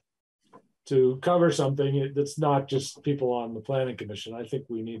to cover something that's not just people on the planning commission. I think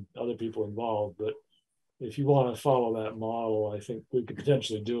we need other people involved, but if you want to follow that model, I think we could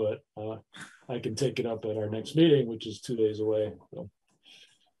potentially do it. I can take it up at our next meeting, which is 2 days away. So.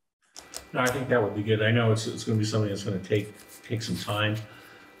 No, I think that would be good. I know it's going to be something that's going to take some time,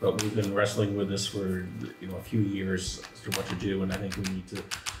 but we've been wrestling with this for a few years as to what to do, and I think we need to,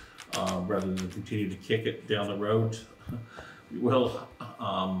 rather than continue to kick it down the road, we will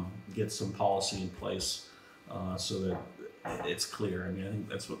get some policy in place so that it's clear. I mean, I think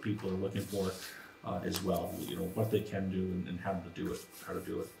that's what people are looking for as well. What they can do and how to do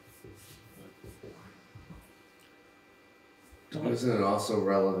it. Isn't it also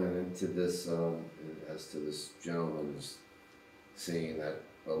relevant into this, as to this gentleman is saying that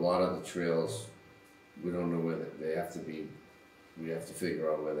a lot of the trails, we don't know where they have to be, we have to figure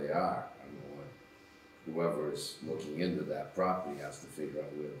out where they are. I mean, whoever is looking into that property has to figure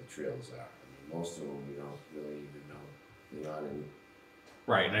out where the trails are. I mean, most of them we don't really even know. They're not in.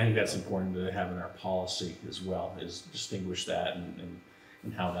 Right, and I think that's important to have in our policy as well, is distinguish that and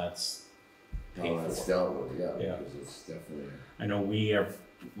how that's paid for. That's dealt with, yeah, because it's definitely. I know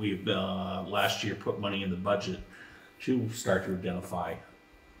we've last year put money in the budget to start to identify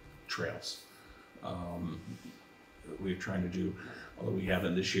trails. We're trying to do, although we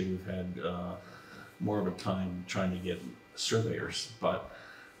haven't this year, we've had more of a time trying to get surveyors, but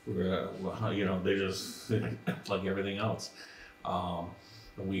we're they just like everything else.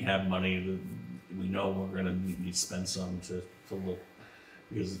 But we have money we know we're going to need to spend some to look,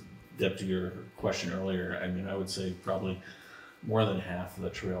 because Deb, to your question earlier, I mean, I would say probably more than half of the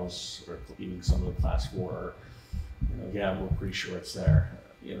trails, or even some of the class 4, we're pretty sure it's there.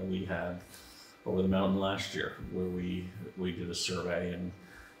 We had over the mountain last year where we did a survey, and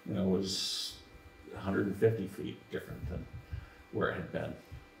it was 150 feet different than where it had been.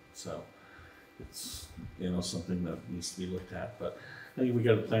 So it's something that needs to be looked at. But I think we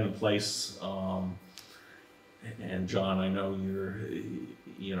got a plan in place. And John, I know you're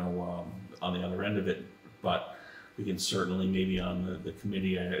on the other end of it, but we can certainly maybe on the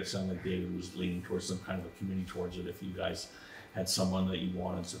committee. It sounded like David was leaning towards some kind of a committee towards it. If you guys had someone that you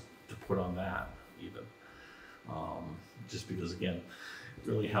wanted to put on that, even just because again, it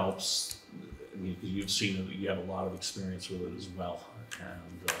really helps. I mean, you've seen it, you have a lot of experience with it as well,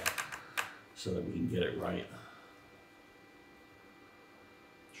 and so that we can get it right.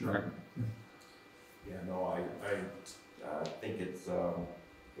 Sure. Yeah, no, I think it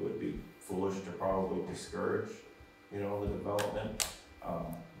would be foolish to probably discourage, the development.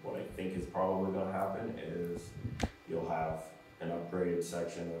 What I think is probably going to happen is you'll have an upgraded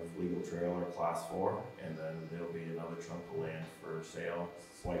section of legal trail or class 4, and then there'll be another chunk of land for sale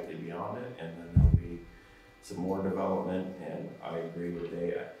slightly beyond it, and then there'll be some more development. And I agree with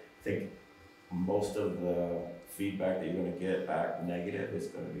Dave. I think most of the feedback that you're going to get back negative is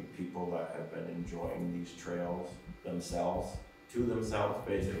going to be people that have been enjoying these trails to themselves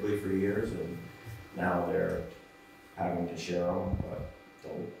basically for years, and now they're having to share them, but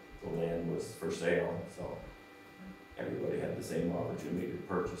the land was for sale, so everybody had the same opportunity to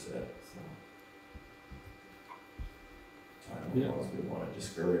purchase it. So I don't know if we want to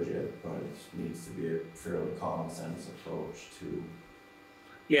discourage it, but it needs to be a fairly common sense approach to.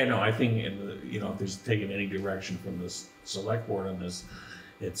 Yeah, no, I think if there's taken any direction from this select board on this,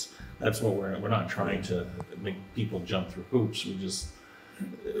 that's what we're not trying to make people jump through hoops. We just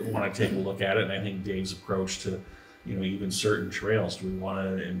want to take a look at it, and I think Dave's approach to even certain trails, do we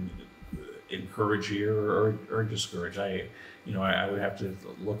want to encourage here or discourage? I would have to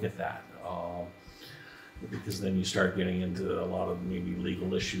look at that because then you start getting into a lot of maybe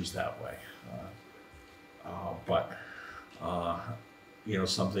legal issues that way. But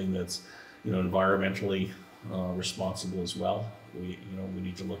something that's environmentally responsible as well. We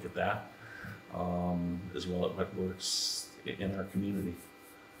need to look at that as well as what works in our community.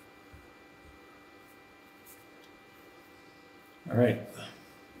 All right.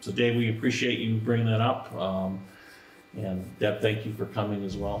 So Dave, we appreciate you bringing that up. And Deb, thank you for coming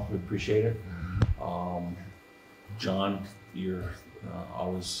as well. We appreciate it. John, you're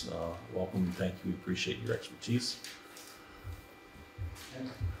always welcome. Thank you. We appreciate your expertise.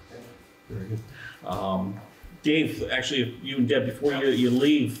 Very good. Dave, actually, if you and Deb, before you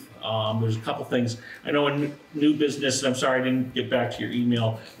leave, There's a couple things. I know in new business, and I'm sorry I didn't get back to your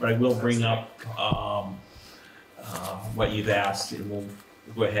email, but I will bring up what you've asked, and we'll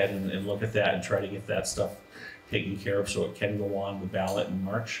go ahead and look at that and try to get that stuff taken care of so it can go on the ballot in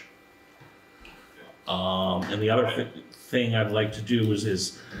March. And the other thing I'd like to do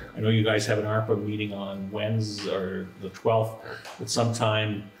is I know you guys have an ARPA meeting on Wednesday or the 12th, but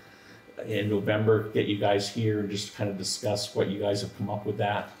sometime in November, get you guys here and just kind of discuss what you guys have come up with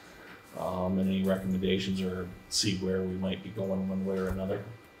that, and any recommendations, or see where we might be going one way or another.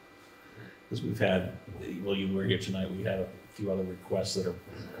 Because we've had, well, you were here tonight, we had a few other requests that are,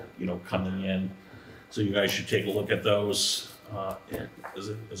 coming in. So you guys should take a look at those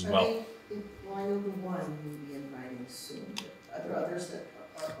as well. Well, I know the one we'll be inviting soon, but are there others that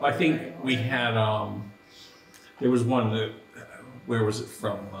are? I think we had, there was one that, where was it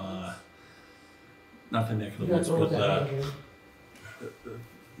from? Not the neck of the woods, but the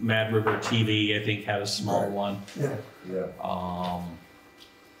Mad River TV, I think, had a small one. Yeah.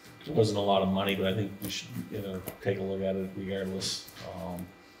 It wasn't a lot of money, but I think we should, take a look at it regardless.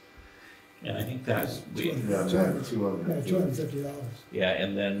 And I think that's $250. Yeah,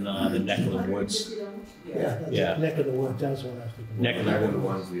 and then the neck of the woods. Yeah, neck of the woods. That's what I was thinking. Neck of the woods. The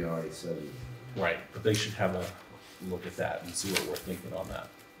ones we already said. Right, but they should have a look at that and see what we're thinking on that.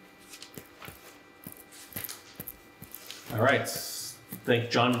 All right.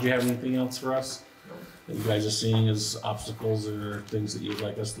 John, did you have anything else for us that you guys are seeing as obstacles or things that you'd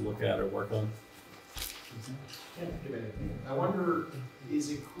like us to look at or work on? Can't think of anything. I wonder, is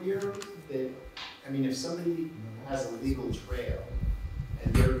it clear that, if somebody has a legal trail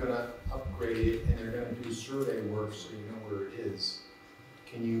and they're gonna upgrade it and they're gonna do survey work so you know where it is,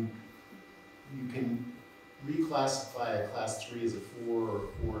 you can reclassify a class 3 as a 4 or a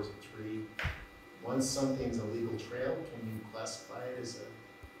 4 as a 3. Once something's a legal trail, can you classify it as a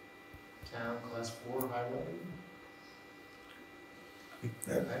town class 4 highway?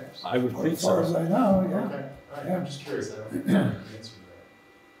 I would think so. As far as I know, yeah. Okay, all right, I'm just curious, I don't know the answer to that.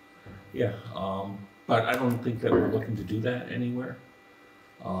 Yeah, but I don't think that we're looking to do that anywhere.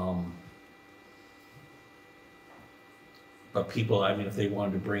 But people, if they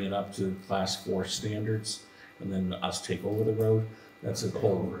wanted to bring it up to class 4 standards and then us take over the road, that's a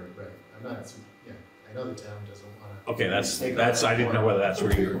whole. Right, I'm not, I know the town doesn't want to. Okay, that's, I didn't know whether that's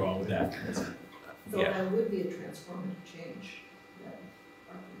where you were going with that. So that would be a transformative change.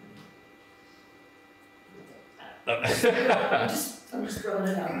 I'm just throwing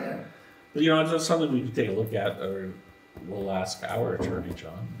it out there. But, that's something we can take a look at, or we'll ask our attorney,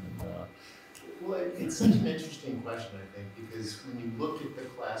 John. Well, it's such an interesting question, I think, because when you look at the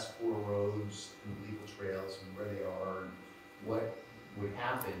class 4 roads and legal trails and where they are and what would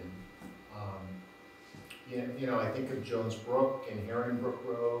happen, I think of Jones Brook and Herring Brook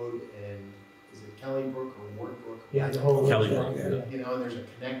Road, and is it Kelly Brook or Ward Brook? Yeah, the whole Kelly Brook. Yeah. And there's a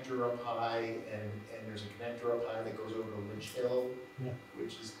connector up high, and there's a connector up high that goes over to Lynch Hill,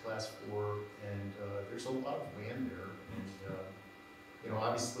 which is class 4, and there's a lot of land there, and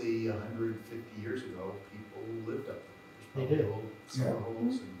obviously 150 years ago, people lived up there. They did. Summer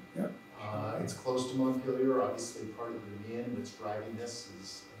homes, and it's close to Montpelier. Obviously, part of the demand that's driving this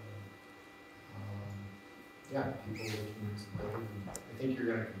is, people looking to build. And I think you're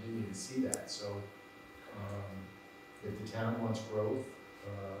going to continue to see that. So, if the town wants growth,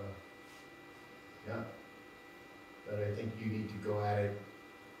 but I think you need to go at it.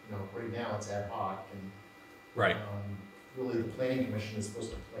 Right now it's ad hoc, and right. Really, the planning commission is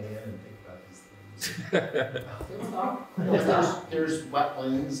supposed to plan and think about these things. There's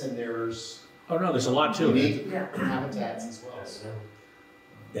wetlands and there's. Oh no, there's a lot to it. Habitats as well. So.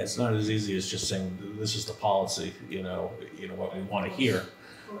 Yeah, it's not as easy as just saying this is the policy. What we want to hear.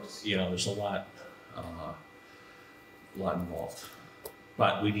 There's a lot involved.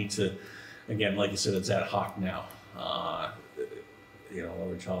 But we need to, again, like you said, it's ad hoc now.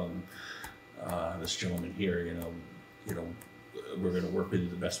 We're telling this gentleman here, we're going to work with you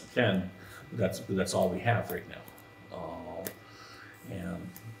the best we can. But that's all we have right now.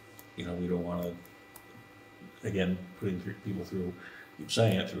 We don't want to, again, putting people through, keep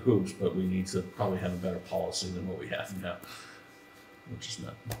saying it, through hoops, but we need to probably have a better policy than what we have now, which is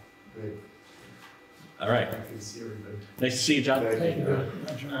not. Great. All right. Nice to see everybody. Nice to see you, John. Thank you.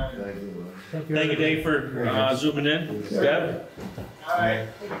 Thank you, Dave, for zooming in. Deb? Hi.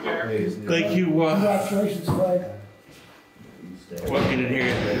 Thank you. Congratulations, Greg. What can I hear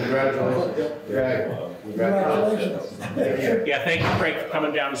you? Congratulations. Yeah, thank you, Frank, for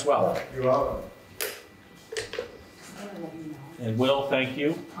coming down as well. You're welcome. And Will, thank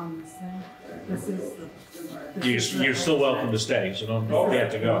you. This is You're still welcome to stay, so don't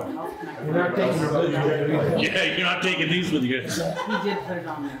have to go. You're not taking your with you. Yeah, you're not taking these with you. He did put it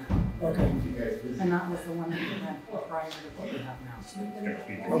on there. Okay. And that was the one that we had prior to what we have now.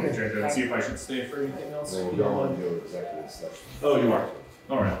 Okay. See if I should stay for anything else. No, we don't want to do executive session. Oh, you are?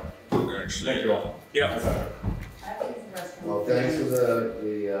 All right. Thank you all. Yeah. Well, thanks for the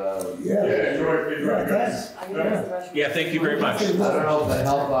Enjoy. Thanks. Yeah, thank you very much. I don't know if the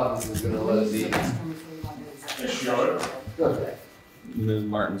health office is gonna let us eat. Is she on it? Okay. Ms.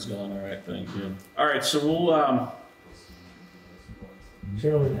 Martin's gone, all right, thank you. All right, so we'll,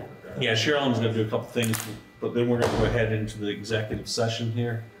 Shirley. yeah, Sherilyn's gonna do a couple things, but then we're gonna go ahead into the executive session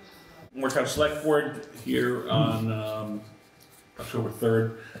here. Moretown Select Board here on October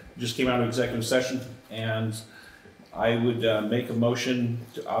 3rd. Just came out of executive session, and I would make a motion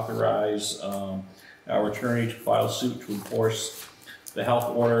to authorize our attorney to file suit to enforce the health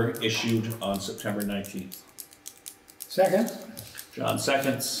order issued on September 19th. Second? John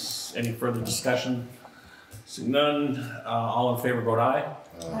seconds. Any further discussion? Seeing none, all in favor vote aye.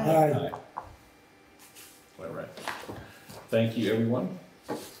 Aye. All right. Thank you, everyone.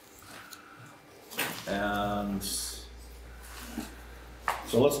 And so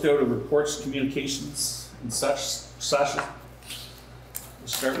let's go to reports, communications, and such. Sasha, we'll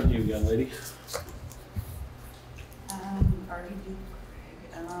start with you, young lady. Already did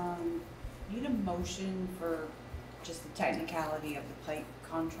Craig. Need a motion for just the technicality of the pipe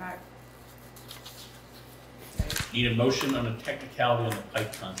contract? Need a motion on a technicality on the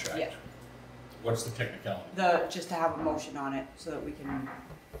pipe contract. Yeah. What's the technicality? Just to have a motion on it so that we can,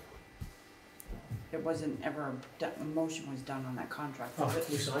 it wasn't ever, a motion was done on that contract. Oh,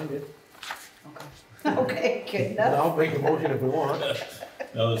 we signed it. Okay. Okay, good And enough. I'll make a motion if we want.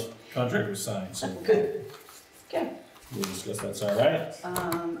 No, this contract was signed, so Good. Okay. we'll discuss that's all right.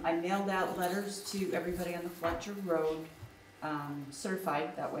 I mailed out letters to everybody on the Fletcher Road,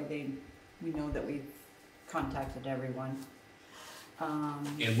 certified, that way we know that we've contacted everyone.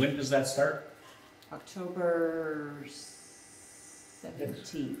 And when does that start? October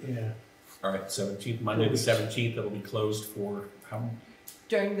 17th. Yeah. All right, 17th, Monday the 17th, it'll be closed for how long?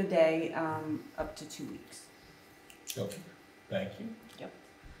 During the day, up to 2 weeks. Okay, thank you. Yep.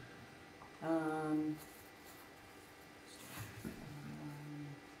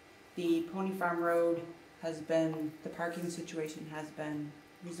 The Pony Farm Road the parking situation has been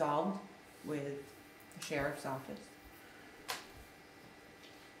resolved with the sheriff's office.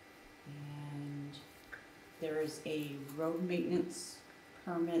 And there is a road maintenance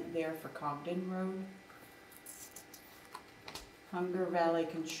permit there for Cogden Road. Hunger Valley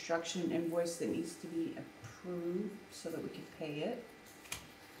construction invoice that needs to be approved so that we can pay it.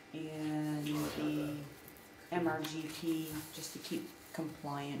 And the MRGP, just to keep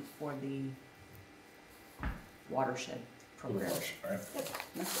compliant for the watershed program. All right. Yep,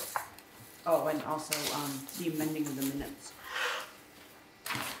 that's it. Oh, and also, the amending of the minutes.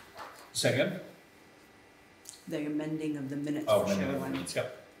 Second? The amending of the minutes Oh, for amending of the Sherwin. minutes,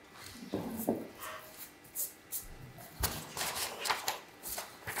 yep.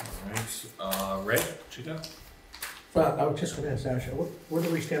 All right, Ray, what you got? Well, I was just gonna ask Sasha, where do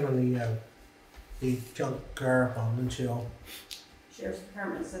we stand on the junk car on Lynch Hill? Sheriff's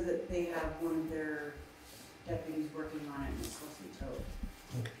Department said that they have one of their deputies working on it and it's supposed to be towed.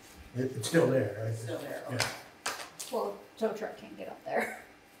 It's still there, right? It's still there, Yeah. okay. Well, tow truck can't get up there.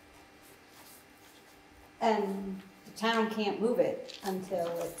 And the town can't move it until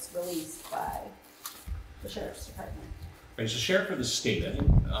it's released by the sheriff's department. Is the sheriff or the state? I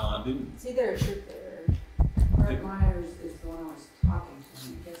didn't. It's either a trooper. Brett Myers is the one I was talking to,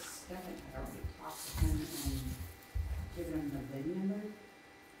 and I guess Stephen had already talked to him and given him the VIN number.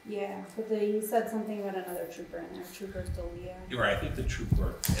 Yeah, but he said something about another trooper in there. Trooper Delia. You're right, I think the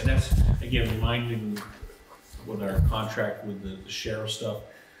trooper, and that's, again, reminding with our contract with the sheriff stuff,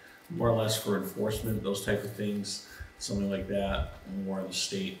 more or less for enforcement, those type of things, something like that, more of the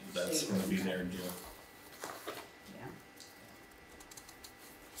state that's gonna be their deal.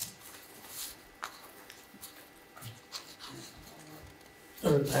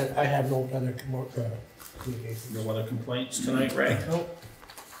 I have no other communications. No other complaints tonight, Ray? Nope.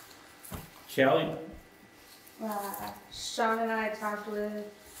 Callie? Sean and I talked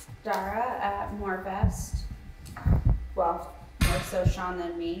with Dara at Moorfest. Well, more so Sean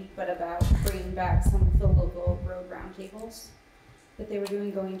than me, but about bringing back some of the local road roundtables that they were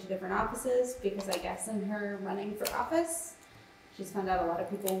doing, going to different offices, because I guess in her running for office, she's found out a lot of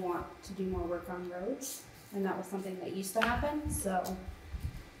people want to do more work on roads, and that was something that used to happen, so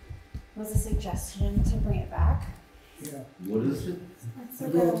it was a suggestion to bring it back. Yeah. What is it? The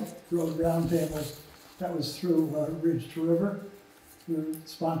road roundtable, that was through Ridge to River. We were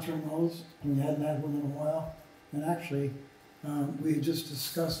sponsoring those, and we hadn't had one in a while. And actually, we had just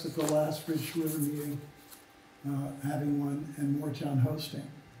discussed at the last Ridge to River meeting, having one and Moretown hosting.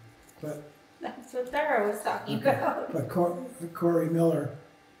 But that's what Dara was talking about. But Corey Miller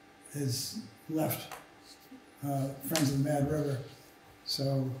has left Friends of the Mad River,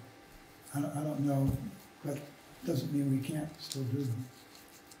 so I don't know, but doesn't mean we can't still do them.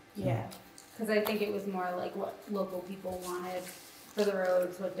 Yeah, because I think it was more like what local people wanted for the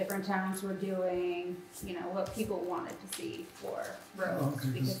roads, what different towns were doing, you know, what people wanted to see for roads. Okay,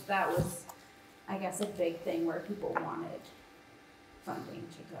 because that was, I guess, a big thing where people wanted funding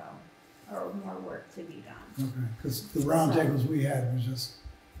to go or more work to be done. Okay, because the roundtables we had was just,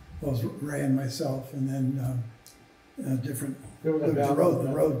 well, it was Ray and myself, and then different, the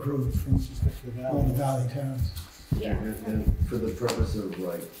road crew from all the valley towns. Yeah. And for the purpose of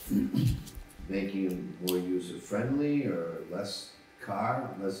like making them more user-friendly or less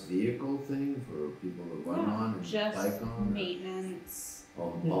vehicle thing for people to run on and just bike on? maintenance.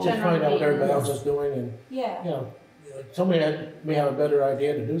 Just find out what everybody else is doing and, yeah. you know, somebody may have a better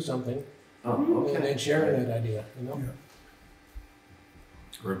idea to do something. Oh, okay. And then sharing that idea, you know?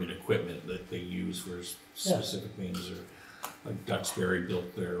 Urban equipment that they use for specific things, or like Duxbury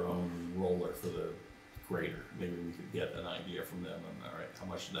built their own roller for the grader. Maybe we could get an idea from them on, all right, how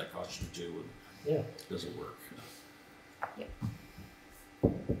much did that cost you to do, and does it work?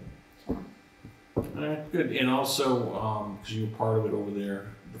 All right, good. And also, because you were part of it over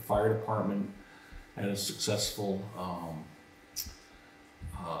there, the fire department had a successful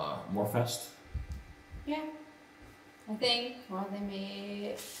Morefest. Yeah. I think, well, they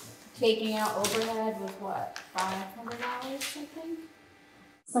made, taking out overhead was what, $500, I think?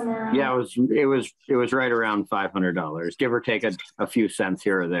 Somewhere around. Yeah, it was right around $500, give or take a few cents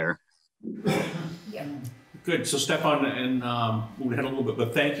here or there. Yeah. Good. So Stefan, and moving ahead a little bit,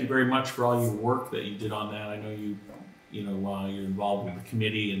 but thank you very much for all your work that you did on that. I know you're involved with the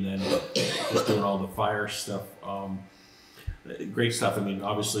committee and then just doing all the fire stuff. Great stuff. I mean,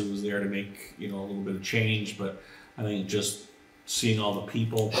 obviously it was there to make, a little bit of change, but I think just seeing all the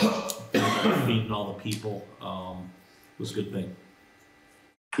people, meeting all the people, was a good thing.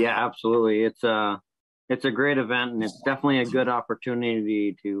 Yeah, absolutely. It's a great event, and it's definitely a good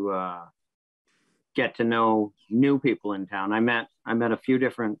opportunity to get to know new people in town. I met a few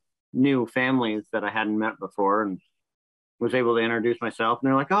different new families that I hadn't met before, and was able to introduce myself. And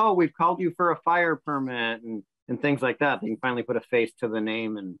they're like, "Oh, we've called you for a fire permit," and things like that. They can finally put a face to the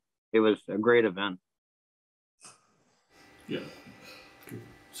name, and it was a great event. Yeah. Good.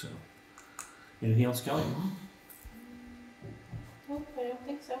 So, anything else, Kelly? Nope, I don't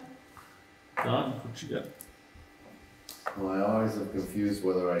think so. Don, what you got? Well, I always am confused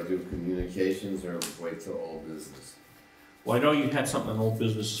whether I do communications or wait till old business. Well, I know you had something in old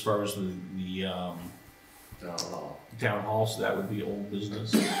business as far as the town hall, so that would be old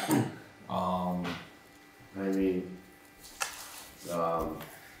business. I mean,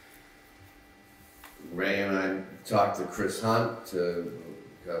 Ray and I talked to Chris Hunt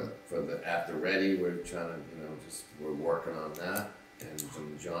for the after ready. We're trying to, we're working on that.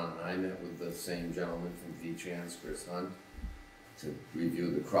 And John and I met with the same gentleman from V-Trans, Chris Hunt, to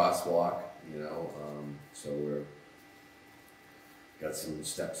review the crosswalk. So we're got some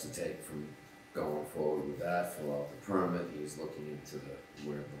steps to take from going forward with that. Fill out the permit. He's looking into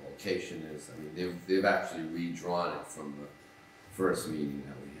where the location is. I mean, they've actually redrawn it from the first meeting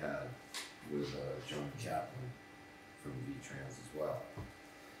that we had with John Kaplan from V-Trans as well.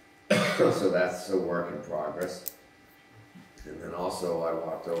 So that's a work in progress. And then also I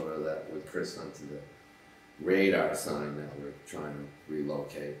walked over that with Chris Hunt to the radar sign that we're trying to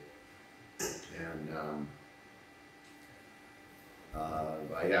relocate. And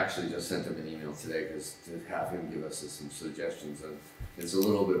I actually just sent him an email today to have him give us some suggestions. And it's a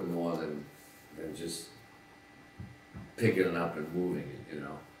little bit more than just picking it up and moving it,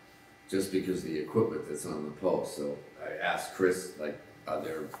 just because the equipment that's on the post. So I asked Chris, are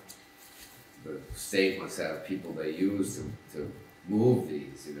there, the state must have people they use to move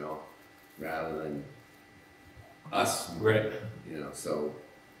these, rather than us, right? So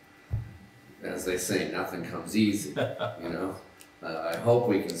as they say, nothing comes easy, I hope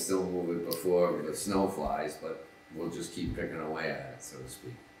we can still move it before the snow flies, but we'll just keep picking away at it, so to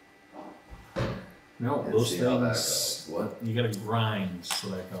speak. No, and those things, what? You gotta grind, is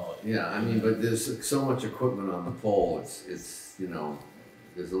what I call it. Yeah, I mean, but there's so much equipment on the pole, it's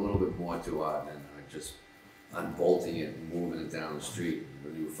there's a little bit more to it than just unbolting it and moving it down the street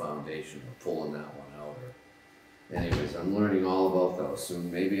with a new foundation or pulling that one out. anyways, I'm learning all about those, so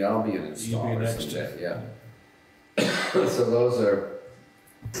maybe I'll be an You'll be installer next. someday, yeah. So those are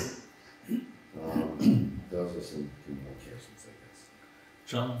some communications, I guess.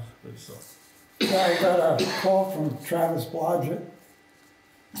 John, please. Yeah, I got a call from Travis Blodgett,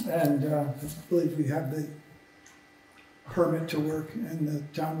 and I believe we have the permit to work in the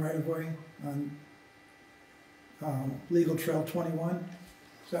town right of way on Legal Trail 21.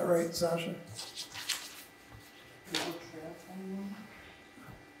 Is that right, Sasha? Legal Trail 21.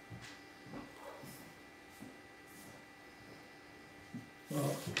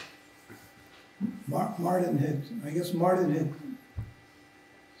 Well, Martin had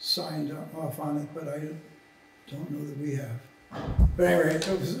signed off on it, but I don't know that we have. But anyway, it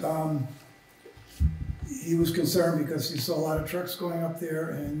was, he was concerned because he saw a lot of trucks going up there,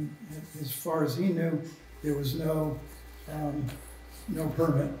 and as far as he knew, there was no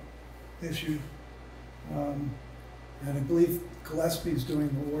permit issued. And I believe Gillespie's doing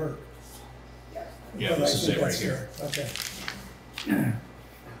the work. Yeah, But this I is think it right that's here. Okay.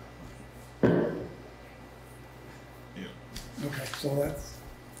 Okay, so that's.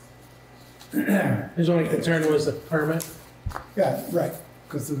 His only concern was the permit? Yeah, right,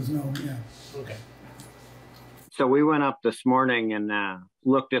 because there was no, yeah. Okay. So we went up this morning and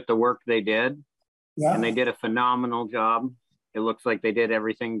looked at the work they did. Yeah. And they did a phenomenal job. It looks like they did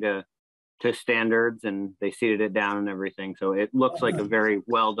everything to standards, and they seeded it down and everything. So it looks like a very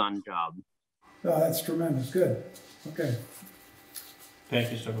well done job. Oh, that's tremendous, good, okay.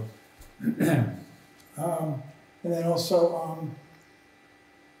 Thank you, Stephen. And then also,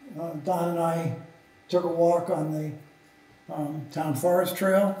 Don and I took a walk on the town forest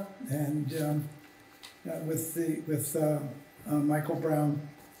trail, and with Michael Brown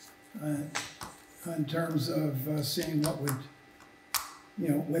in terms of seeing what would,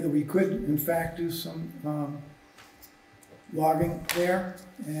 whether we could in fact do some logging there.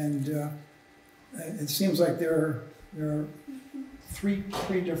 And it seems like there are three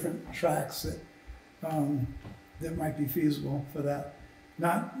different tracks that might be feasible for that.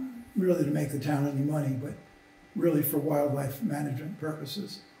 Not really to make the town any money, but really for wildlife management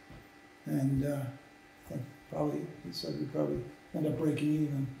purposes. And I think probably, he said we'd probably end up breaking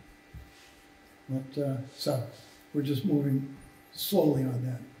even. But, so we're just moving slowly on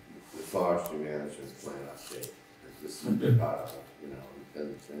that. The forestry management plan update, this is a big part of it,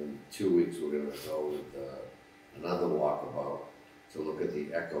 in 2 weeks, we're gonna go with another walkabout to look at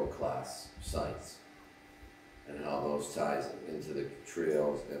the eco class sites and how those ties into the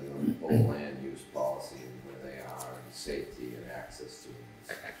trails and the whole land use policy and where they are and safety and access to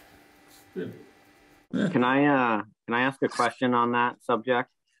them. Good. Can I ask a question on that subject?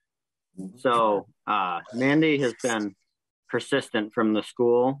 So Mandy has been persistent from the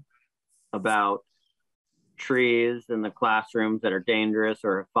school about trees in the classrooms that are dangerous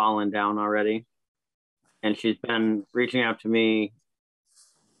or have fallen down already. And she's been reaching out to me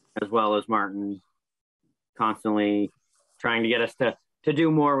as well as Martin, constantly trying to get us to do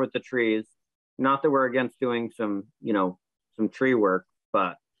more with the trees. Not that we're against doing some tree work,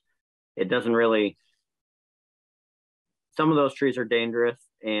 but it doesn't really, some of those trees are dangerous,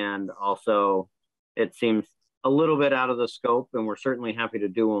 and also it seems a little bit out of the scope, and we're certainly happy to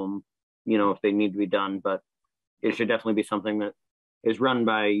do them, if they need to be done, but it should definitely be something that is run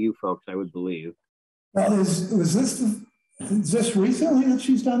by you folks, I would believe. Well, was this just recently that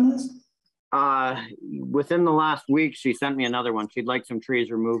she's done this? Within the last week, she sent me another one. She'd like some trees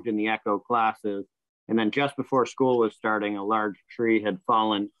removed in the echo classes. And then just before school was starting, a large tree had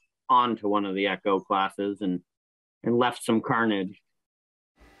fallen onto one of the echo classes and left some carnage.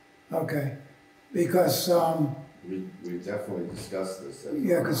 Okay, because we definitely discussed this. And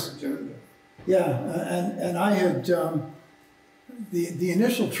I had the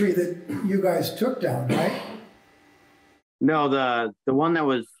initial tree that you guys took down, right? No, the one that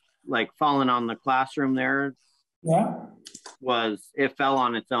was like falling on the classroom there. Yeah. It fell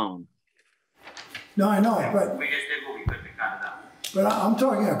on its own. No, I know, but we just did what we could to cut it out. But I'm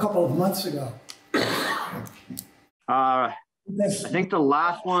talking a couple of months ago. I think the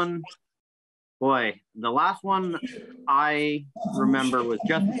last one I remember was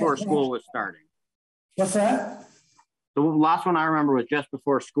just before school was starting. What's that? The last one I remember was just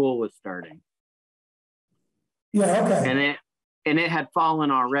before school was starting. Yeah, okay. And it had fallen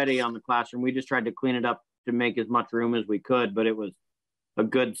already on the classroom. We just tried to clean it up to make as much room as we could, but it was a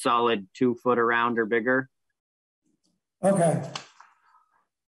good solid 2 foot around or bigger. Okay.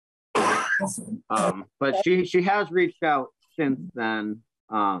 But she has reached out since then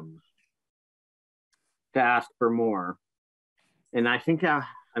to ask for more. And I think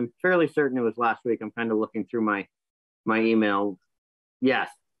I'm fairly certain it was last week. I'm kind of looking through my my email. Yes.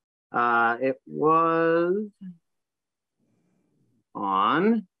 It was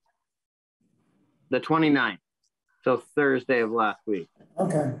on the 29th, so Thursday of last week.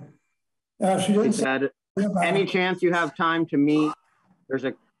 Okay. She didn't said, any chance you have time to meet? There's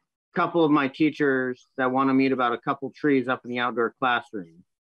a couple of my teachers that want to meet about a couple trees up in the outdoor classroom.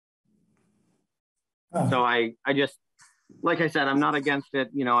 Oh. So I just, like I said, I'm not against it.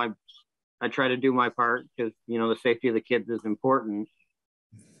 You know, I try to do my part because, you know, the safety of the kids is important,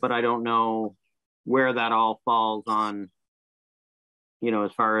 but I don't know where that all falls on, you know,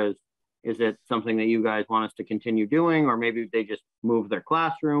 as far as, is it something that you guys want us to continue doing, or maybe they just move their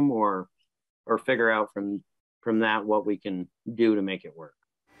classroom, or figure out from that what we can do to make it work.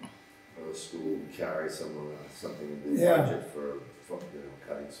 Or the school carry something in the budget for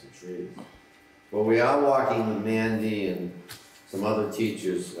cutting some trees. Well, we are walking with Mandy and some other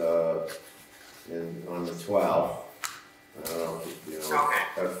teachers on the 12th. I don't know if, you know,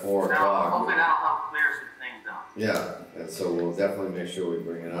 at 4 o'clock. Hopefully that'll help clear some things up. Yeah, and so we'll definitely make sure we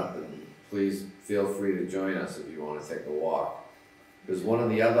bring it up, and please feel free to join us if you want to take a walk. Because one of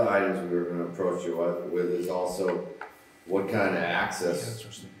the other items we were going to approach you with is also what kind of access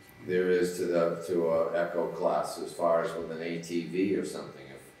there is to Echo class, as far as with an ATV or something,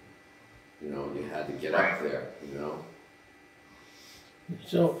 if you know you had to get up there, you know.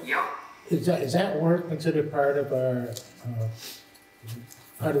 So is that work considered part of our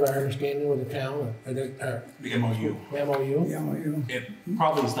understanding with the town? The MOU. MOU? The MOU. It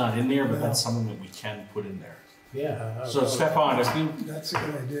probably is not in there, but that's something that we can put in there. Yeah. So Stefan, if you That's a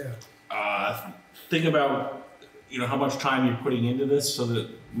good idea. think about, you know, how much time you're putting into this, so that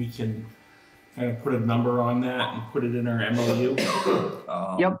we can kind of put a number on that and put it in our MOU.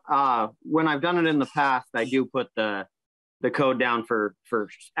 Yep. When I've done it in the past, I do put the code down for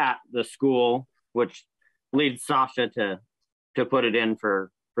at the school, which leads Sasha to put it in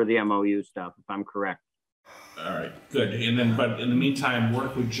for the MOU stuff, if I'm correct. All right, good. And then, but in the meantime,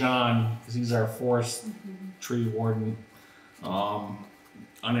 work with John, because he's our forest tree warden, on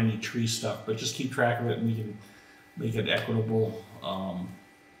any tree stuff. But just keep track of it, and we can make an equitable,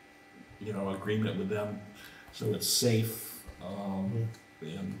 you know, agreement with them, so it's safe, and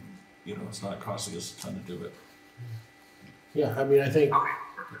you know, it's not costing us a ton to do it. Yeah, I mean, I think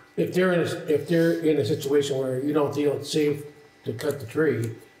if they're in a situation where you don't feel it's safe to cut the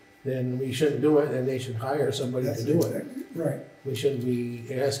tree, then we shouldn't do it, and they should hire somebody to do it. Right. We shouldn't be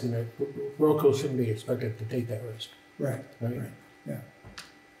asking that. Roco shouldn't be expected to take that risk. Right. Right. Yeah.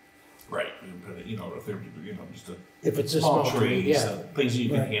 Right, but you know, if they're, you know, just if it's a small tree, yeah, things you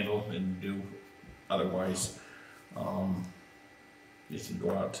can handle and do. Otherwise, you can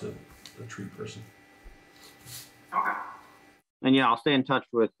go out to a tree person. Okay. And yeah, I'll stay in touch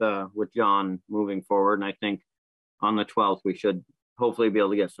with John moving forward, and I think on the 12th we should hopefully be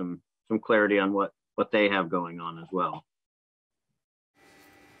able to get some clarity on what they have going on as well.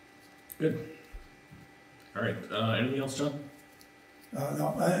 Good. All right. Anything else, John?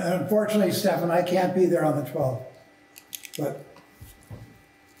 No, unfortunately, Stefan, I can't be there on the 12th, but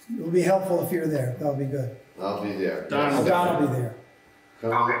it will be helpful if you're there. That'll be good. I'll be there. Don will be there.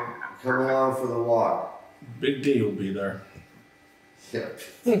 Come along for the walk. Big D will be there. Yep.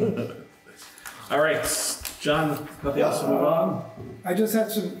 All right, John, nothing else to move on? I just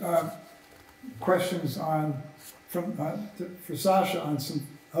had some questions for Sasha on some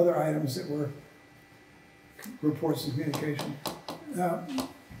other items that were reports and communication.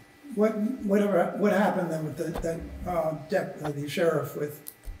 What happened then with the sheriff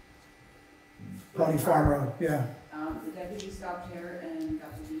with Pony Farm Road? Yeah. The deputy stopped here and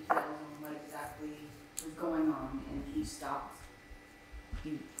got the details on what exactly was going on, and he stopped.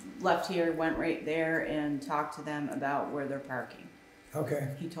 He left here, went right there, and talked to them about where they're parking.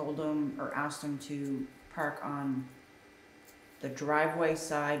 Okay. He told them, or asked them to park on the driveway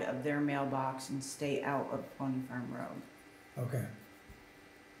side of their mailbox and stay out of Pony Farm Road. Okay.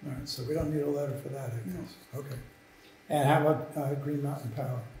 All right, so we don't need a letter for that, I guess. Okay. And how about Green Mountain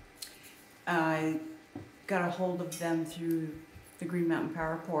Power? I got a hold of them through the Green Mountain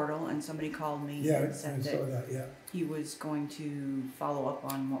Power portal, and somebody called me and said that he was going to follow up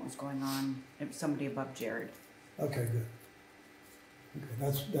on what was going on. It was somebody above Jared. Okay, good. Okay,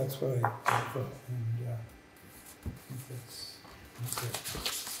 that's what I thought, and I think that's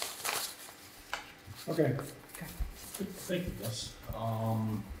it. Okay. Thank you, Gus. I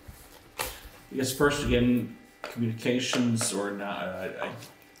guess first, again, communications or not,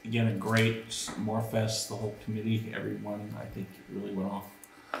 again, a great Morefest, the whole committee, everyone, I think it really went off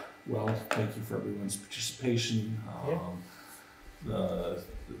well. Thank you for everyone's participation. The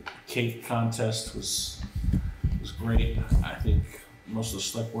cake contest was was great. I think most of the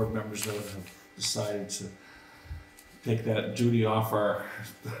select board members have decided to take that duty off our.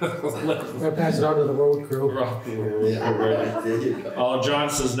 We'll pass it on to the road crew. Oh, John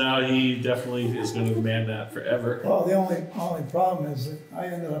says now he definitely is going to demand that forever. Well, the only problem is that I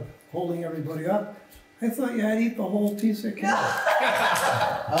ended up holding everybody up. I thought you had to eat the whole piece of cake.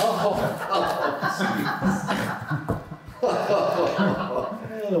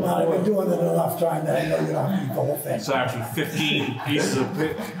 Well, I've been doing it enough time that I know you don't have to eat the whole thing. It's actually 15 pieces of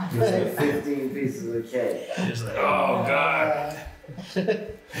cake. 15 pieces of cake. It's like, oh, God.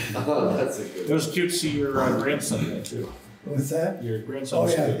 Oh, that's a good It was cute to see your grandson there, too. What's that? Your grandson Oh,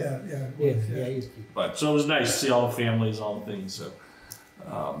 was yeah, cute. yeah. He's cute. But so it was nice to see all the families, all the things. So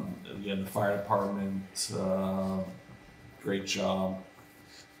again, the fire department, great job.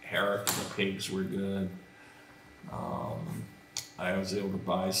 Herrick, the pigs were good. I was able to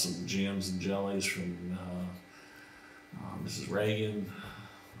buy some jams and jellies from Mrs. Reagan.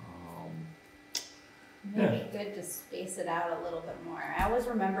 Maybe good to space it out a little bit more. I always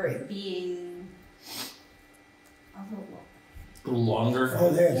remember it being a little longer. Oh,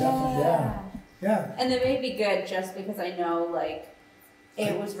 there, definitely, yeah. And it may be good just because I know, like,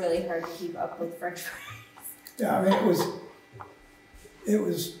 it was really hard to keep up with French fries. Yeah, I mean,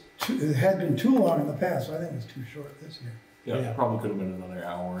 it had been too long in the past, so I think it's too short this year. Yeah, probably could have been another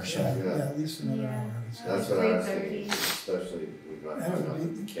hour or so. Yeah, at least another hour. That's what I was thinking, especially we got. And it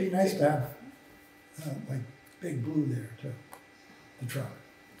would be nice to have, like, Big Blue there too, the truck.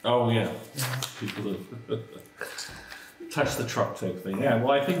 Oh, yeah. People that touch the truck type thing. Yeah,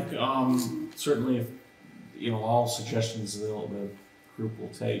 well, I think certainly, if, all suggestions the group will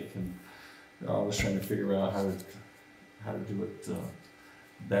take, and they're always trying to figure out how to do it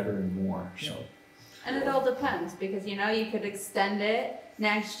better and more. So. And it all depends because you could extend it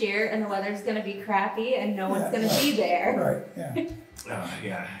next year and the weather's going to be crappy and no one's going to be there. Right, yeah.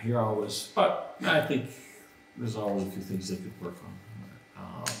 Yeah, you're always, but I think there's always a few things they could work on.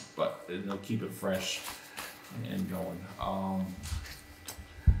 But they'll keep it fresh and going. I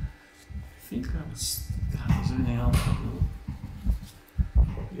think that was, God, was there anything else? I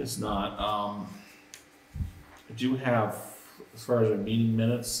guess not. I do have, as far as our meeting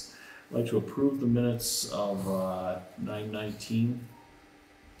minutes, I'd like to approve the minutes of 9/19.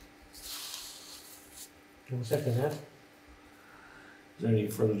 Can we second that? Is there any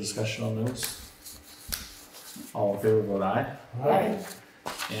further discussion on those? All in favor, vote aye. Aye.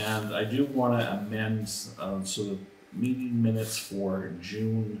 And I do want to amend, so the meeting minutes for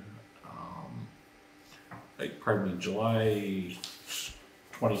June, July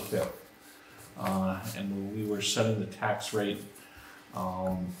 25th. And when we were setting the tax rate,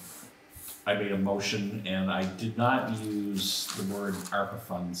 I made a motion and I did not use the word ARPA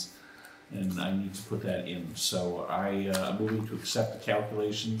funds, and I need to put that in. So I'm moving to accept the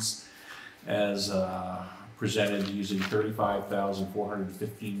calculations as presented using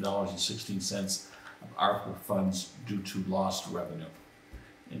 $35,415.16 of ARPA funds due to lost revenue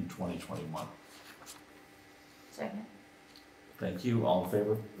in 2021. Second. Thank you. All in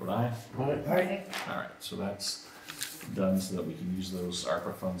favor? Vote aye. Aye. All right, so that's done so that we can use those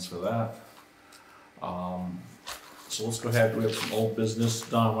ARPA funds for that. So let's go ahead. We have some old business.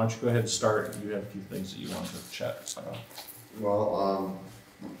 Don, why don't you go ahead and start? You have a few things that you want to chat about. Well,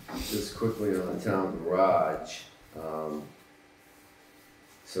 just quickly on the town garage.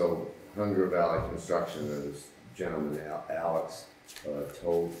 So Hunger Valley Construction, there's a gentleman, Alex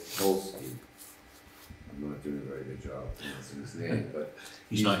Tolsky. I'm not doing a very good job pronouncing his name, but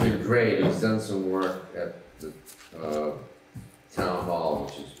he's not been here. great. He's done some work at the town hall,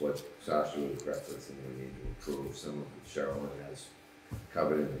 which is what Sasha was referencing. We need to approve some of what Sherilyn has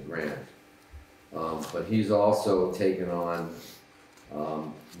covered in the grant. But he's also taken on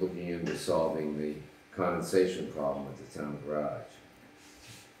looking into solving the condensation problem at the town garage.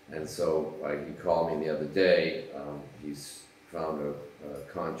 And so, like, he called me the other day. He's found a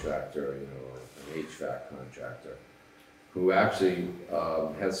contractor, an HVAC contractor, who actually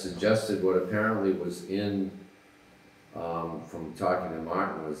has suggested what apparently was in, from talking to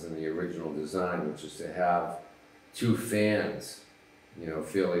Martin, was in the original design, which is to have two fans,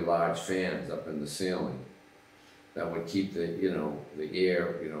 fairly large fans up in the ceiling that would keep the, the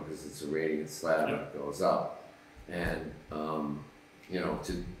air, because it's a radiant slab that goes up. And,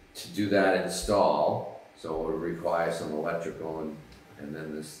 to do that install, so it would require some electrical and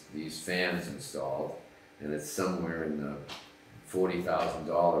then these fans installed, and it's somewhere in the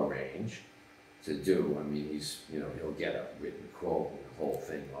 $40,000 range to do. I mean, he'll get a written quote and the whole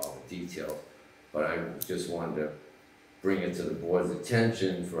thing, all the details. But I just wanted to bring it to the board's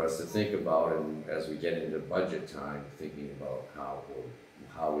attention for us to think about, and as we get into budget time, thinking about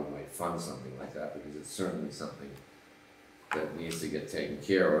how we might fund something like that, because it's certainly something that needs to get taken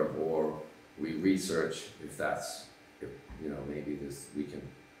care of, or we research if you know, maybe we can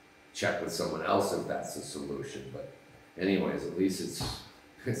check with someone else if that's the solution. But anyways, at least it's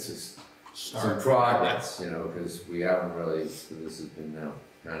just some progress, you know, because we haven't really, this has been now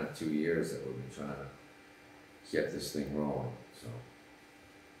kind of 2 years that we've been trying to get this thing rolling, so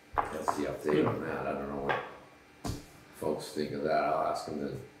that's the update on that. I don't know what folks think of that. I'll ask them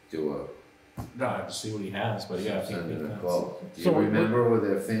to do No, I have to see what he has, but yeah, I think send in a that's- quote. Do you remember where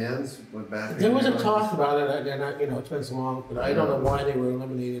their fans went back? There was a talk about it, and you know, it's been so long, but I don't know why they were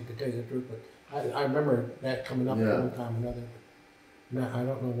eliminated, to tell you the truth, but I remember that coming up at one time or another. No, I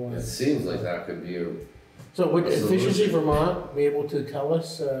don't know why. It seems like that could be a. So would a solution. Efficiency Vermont be able to tell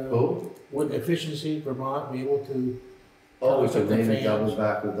us? Who? Would Efficiency Vermont be able to? Oh, we could maybe double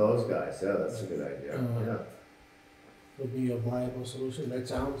back with those guys. Yeah, that's a good idea. Yeah. Would be a viable solution. That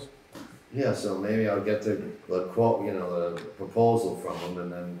sounds. Yeah, so maybe I'll get the quote, you know, the proposal from them,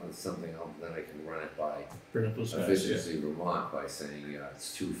 and then when something else, then I can run it by Bring up those guys, Efficiency Vermont by saying,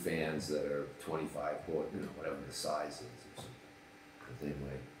 it's 2 fans that are 25 volt, you know, whatever the size is, or something, that they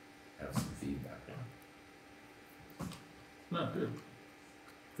might have some feedback on. Not good.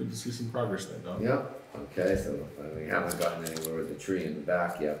 Good to see some progress there, Don. Yep. Okay, so we haven't gotten anywhere with the tree in the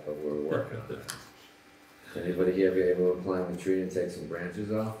back yet, but we're working on it. Anybody here be able to climb the tree and take some branches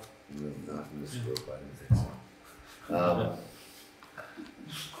off? Not in this group, I didn't think so.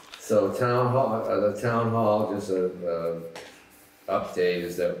 So town hall, the town hall, just a update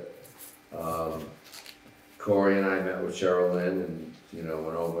is that Corey and I met with Cheryl Lynn and, you know,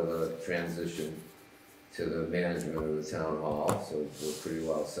 went over the transition to the management of the town hall, so we're pretty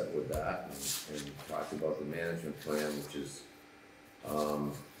well set with that, and talked about the management plan, which is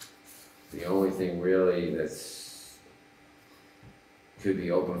the only thing really that's could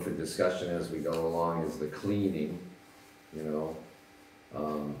be open for discussion as we go along is the cleaning, you know.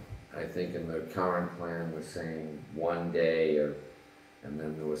 I think in the current plan, we're saying 1 day, and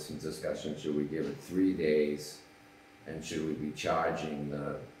then there was some discussion, should we give it 3 days? And should we be charging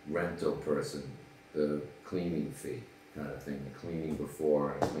the rental person the cleaning fee, kind of thing, the cleaning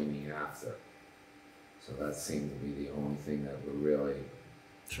before and cleaning after? So that seemed to be the only thing that we're really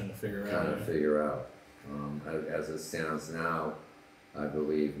trying to figure out. As it stands now, I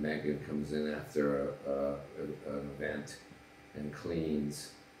believe Megan comes in after an event and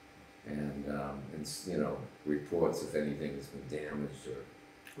cleans and you know, reports if anything has been damaged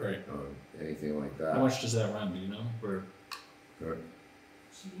or anything like that. How much does that run? Do you know?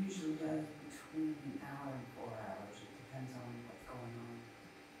 She usually does between an hour and 4 hours. It depends on what's going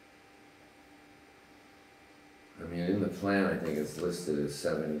on. I mean, in the plan, I think it's listed as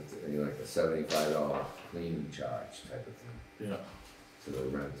like a $75 cleaning charge type of thing. Yeah. To the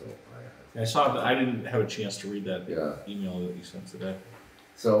rental. I saw that. I didn't have a chance to read that email that you sent today.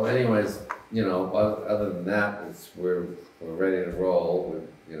 So, anyways, you know, other than that, we're ready to roll with,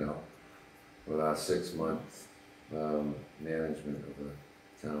 you know, with our 6-month management of the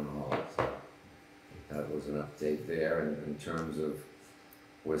town hall. So that was an update there. And in terms of,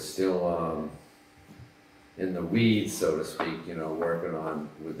 we're still in the weeds, so to speak, you know, working on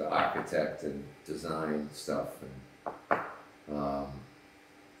with the architect and design stuff and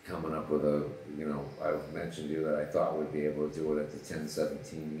coming up with you know, I've mentioned to you that I thought we'd be able to do it at the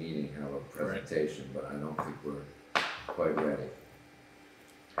 10/17 meeting, have a presentation, but I don't think we're quite ready.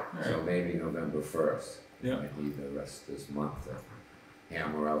 So maybe November 1st. Yeah. I need the rest of this month to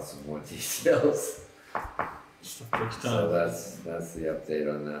hammer out some more details. Stuff takes time. So that's the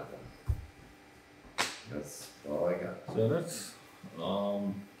update on that one. That's all I got. So that's,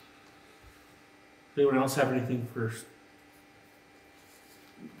 anyone else have anything for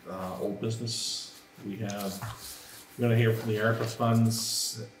old business? We're gonna hear from the ARPA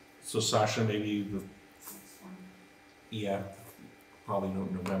funds. So Sasha, maybe probably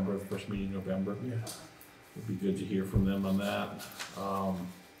November, the first meeting in November. Yeah. It'd be good to hear from them on that.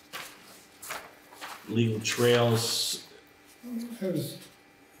 Legal trails. I was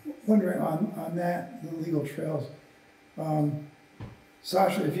wondering on that, the legal trails.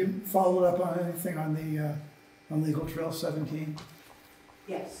 Sasha, have you followed up on anything on the on Legal Trail 17?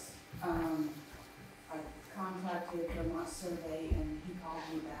 Yes. I contacted Vermont Survey and he called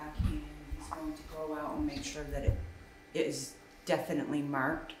me back and he's going to go out and make sure that it is definitely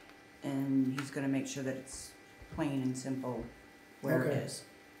marked and he's going to make sure that it's plain and simple where it is.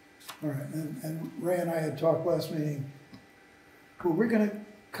 All right, and Ray and I had talked last meeting. Were we going to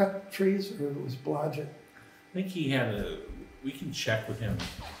cut trees or was Blodgett think he had we can check with him.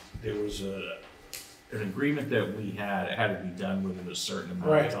 There was an agreement that we had, it had to be done within a certain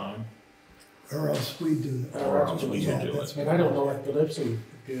amount of time. Or else we do it. Or else we Yeah, would do that's it. And I don't know what Gillespie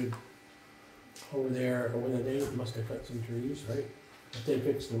did over there, or whether they must have cut some trees, right? If they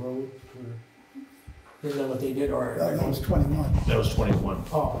fixed the road, or, didn't know what they did, or. That was 21. That was 21.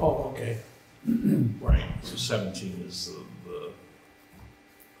 Oh, okay. Right, so 17 is the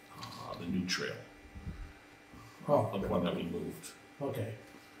new trail. Oh. The one that we moved. Okay.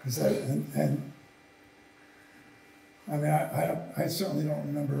 Because and I mean, I certainly don't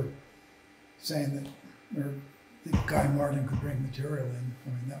remember saying that, or that Guy Martin could bring material in. I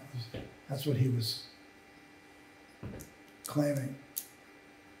mean, that's what he was claiming.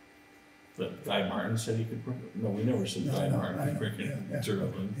 But Guy Martin said he could bring it? No, we never said Guy Martin could bring it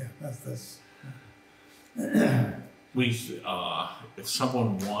material in. Yeah, that's. We, if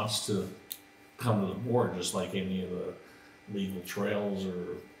someone wants to come to the board, just like any of the legal trails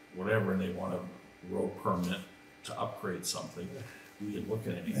or whatever, and they want a road permit to upgrade something, we can look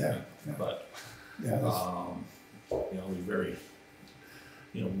at anything. Yeah, yeah. But, Yeah, you know, we very,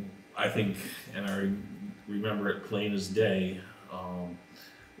 you know, I think, and I remember it plain as day,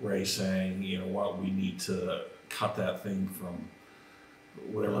 Ray saying, you know what, we need to cut that thing from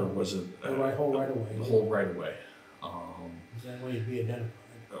whatever was it? The whole right of way. The whole right of way. That way it'd be identified.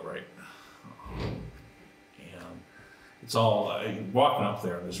 Right. And it's all, walking up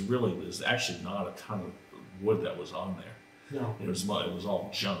there, there's actually not a ton of wood that was on there. No. It was all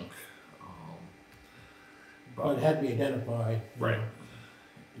junk. But it had to be identified. Right.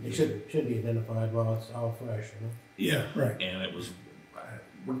 It should be identified while it's all fresh, you know? Yeah. Right. And it was,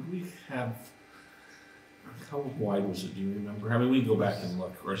 what did we have? How wide was it? Do you remember? I mean, we can go back and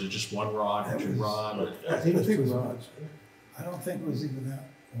look. Or is it just one rod or two rod? I think it was 2 rods. I don't think it was even that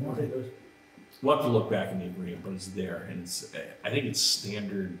wide. We'll have to look back in the agreement, but it's there, and it's. I think it's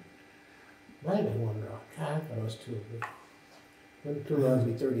standard. Might have been 1 rod. I thought it was 2. But 2 rods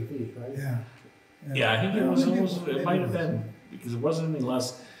would be 30 feet, right? Yeah. Yeah, I think it was almost. It might have been because it wasn't any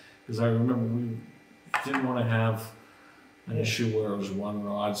less. Because I remember we didn't want to have an issue where it was 1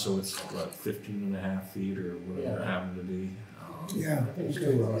 rod, so it's what 15.5 feet or whatever it happened to be. Yeah, I think it's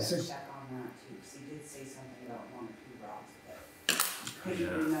okay. 2 rods. Check on that too, because he did say something about 1 or 2 rods, but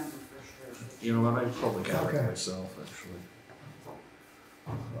couldn't remember for sure. You know what? I probably got Okay. it myself actually.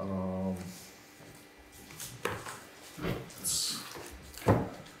 It's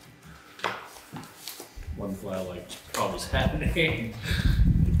one file like always happening.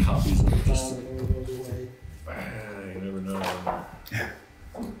 Copies of it just. You never know.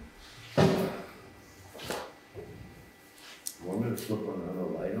 Want me to flip another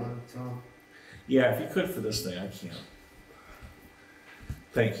light on, Tom? Yeah, if you could for this thing, I can't.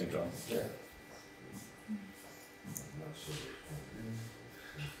 Thank you, Tom. Yeah.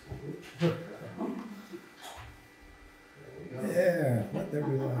 Yeah, let there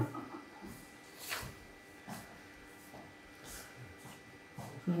be light.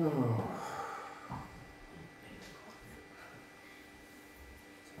 Oh.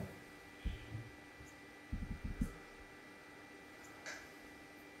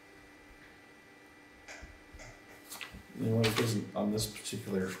 You know what, it doesn't, on this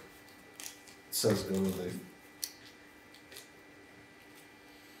particular, it says go to the. It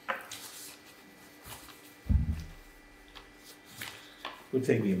would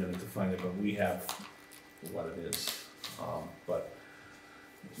take me a minute to find it, but we have what it is. But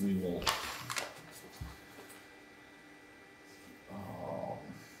we will.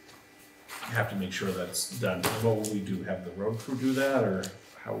 Have to make sure that's done. What will we do? Have the road crew do that, or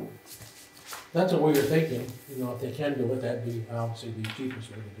how? That's what we were thinking, you know, if they can do it, that'd be obviously the cheapest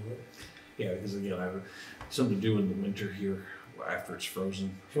way to do it. Yeah, because again, I have something to do in the winter here after it's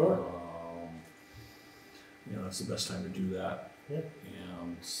frozen. Sure. You know, that's the best time to do that. Yeah.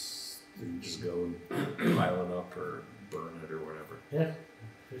 And you just go and pile it up or burn it or whatever. Yeah.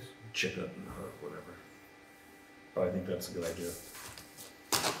 Chip it or whatever. But I think that's a good idea.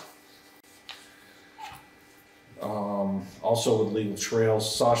 Also with legal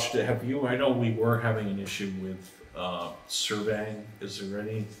trails, Sasha, have you, I know we were having an issue with surveying. Is there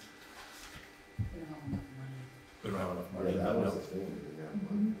any? We don't have enough money. That was the thing, we didn't have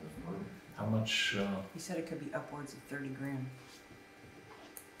enough money. How much? He said it could be upwards of 30 grand.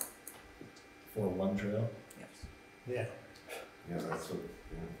 For one trail? Yes. Yeah. Yeah, that's what,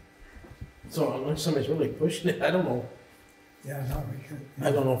 yeah. So unless somebody's really pushing it, I don't know. Yeah, no, we could.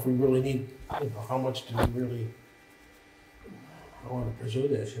 I don't know if we really need, you know, how much do we really, I want to pursue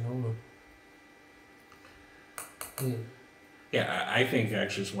this, you know? Yeah, I think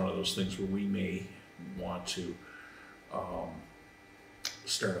actually it's one of those things where we may want to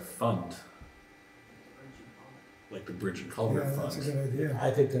start a fund, like the Bridge and Culvert Yeah, Fund. that's a good idea.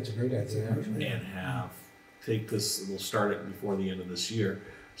 I think that's a great idea, actually. And take this, we'll start it before the end of this year,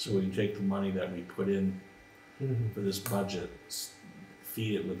 so we can take the money that we put in for this budget,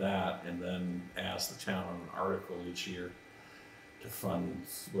 feed it with that, and then ask the town on an article each year to fund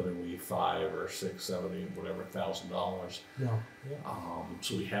whether we $5 or $6, $7, whatever $1,000. Yeah.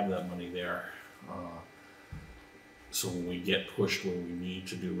 So we have that money there. So when we get pushed where we need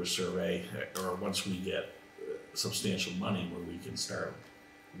to do a survey, or once we get substantial money where we can start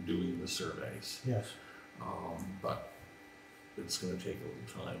doing the surveys. Yes. But it's going to take a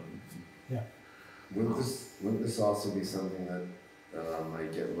little time. Yeah. Wouldn't this also be something that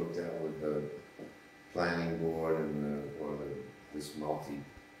might get looked at with the planning board and this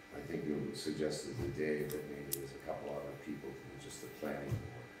I think you suggested to Dave that maybe there's a couple other people than just the planning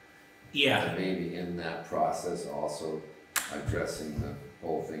board. Yeah. And maybe in that process also addressing the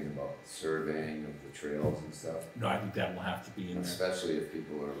whole thing about surveying of the trails and stuff. No, I think that will have to be in there. Especially if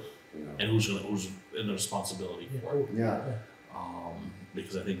people are, you know. And who's in the responsibility for it. Yeah.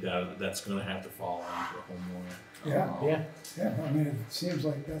 Because I think that's going to have to fall onto the homeowner. Yeah, I mean, it seems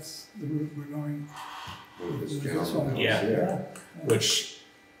like that's the route we're going. With this one. Yeah, which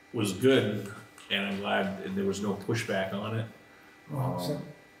was good, and I'm glad there was no pushback on it. Well,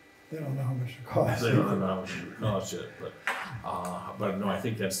 they don't know how much it costs. They don't know how much it costs yet, but no, I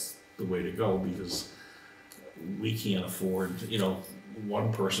think that's the way to go, because we can't afford,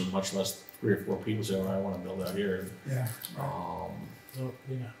 one person, much less 3 or 4 people say, "Oh, I want to build out here." Yeah.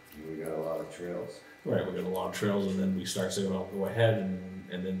 We got a lot of trails. Right, we got a lot of trails, and then we start saying, "Well, go ahead,"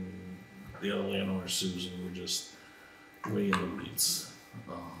 and then the other landowner sues, and we're just way in the weeds.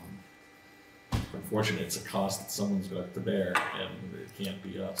 Unfortunately, it's a cost that someone's got to bear, and it can't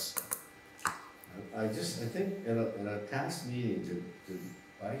be us. I think in a past meeting,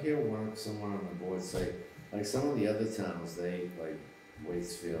 I hear someone on the board say, like some of the other towns, they, like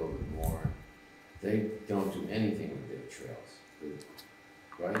Waitsfield and Warren, they don't do anything with their trails,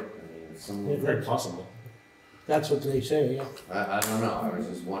 right? I mean, if someone. Very possible. That's what they say, yeah. I don't know, I was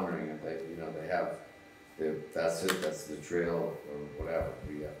just wondering if they, they have, that's it, that's the trail or whatever,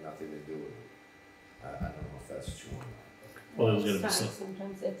 we have nothing to do with it. I don't know if that's true or not. Well, there's going to be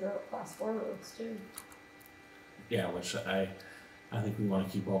sometimes they throw up class 4 roads too. Yeah, which I think we want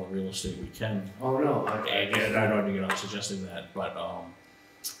to keep all the real estate we can. Oh no, and I don't think I'm suggesting that, but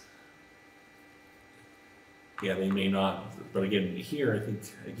yeah, they may not. But again, here I think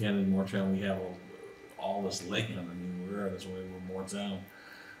again in Moretown we have all this land. I mean, we're Moretown,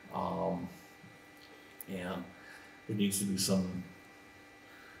 and there needs to be some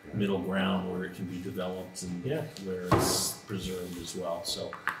middle ground where it can be developed and where it's preserved as well.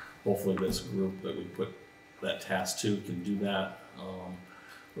 So hopefully this group that we put that task to can do that.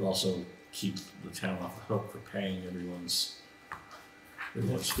 But also keep the town off the hook for paying everyone's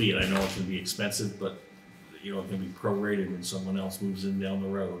fee. And I know it can be expensive, but it can be prorated when someone else moves in down the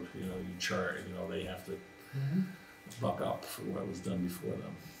road. You charge. They have to buck up for what was done before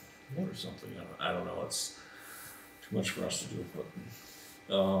them or something. I don't know. It's too much for us to do, but.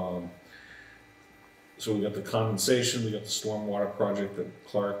 So we got the condensation, we got the stormwater project that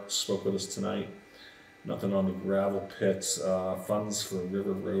Clark spoke with us tonight. Nothing on the gravel pits, funds for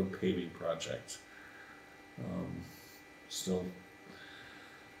River Road paving project. Still,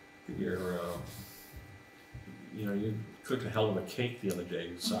 you cooked a hell of a cake the other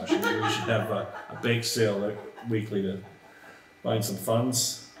day, Sasha. We should have a bake sale weekly to find some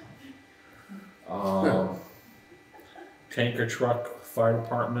funds. Tanker truck. Fire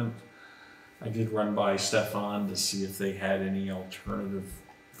department, I did run by Stefan to see if they had any alternative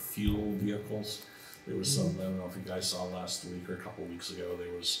fuel vehicles. There was some, I don't know if you guys saw last week or a couple of weeks ago,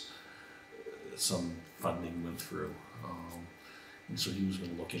 there was some funding went through. And so he was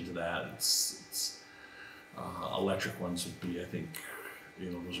going to look into that. It's electric ones would be, I think,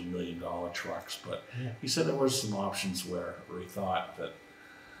 those are $1 million trucks, but he said there was some options where he thought that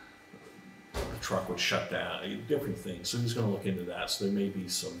the truck would shut down, different things. So he's going to look into that. So there may be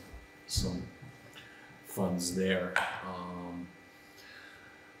some funds there.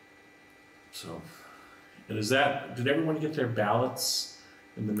 And did everyone get their ballots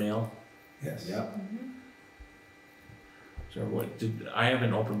in the mail? Yes. Yeah. So I have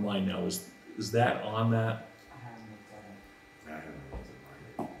an open line now. Is that on that? I haven't looked at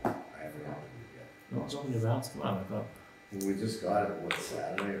mine yet. No, it's only the ballots. Come on, I thought. We just got it,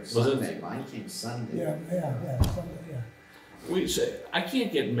 Saturday or Was Sunday? it? Mine came Sunday. Yeah, Sunday, yeah. We say, I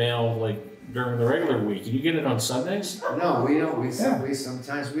can't get mail like during the regular week. Can you get it on Sundays? No, we don't, we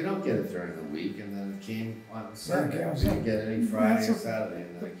sometimes we don't get it during the week, and then it came on Sunday. We didn't get any Friday or Saturday,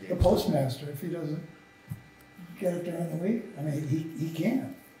 and then it came. The postmaster, if he doesn't get it during the week, I mean, he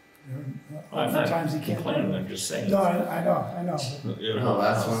can. Sometimes he can't. Complaining, I'm just saying. No, I know. No,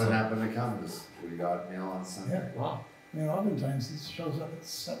 that's when it happened to come, is we got mail on Sunday. Yeah. Wow. I mean, oftentimes he shows up at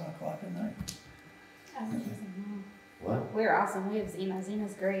 7 o'clock at night. What? We're awesome. We have Zena.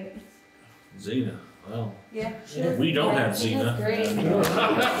 Zena's great. Zena, well. Yeah. We don't have Zena's Zena. great.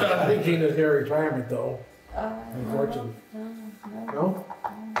 I think Gina's near retirement though, unfortunately. No?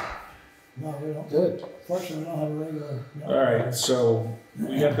 No, we don't. Good. Fortunately, we don't have a regular. All right, so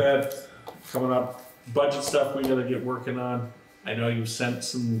we got that coming up. Budget stuff we gotta get working on. I know you've sent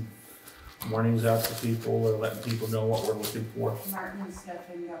some warnings out to people or letting people know what we're looking for. Martin and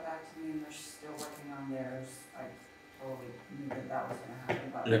Stefan got back to me and they're still working on theirs. I totally knew that was gonna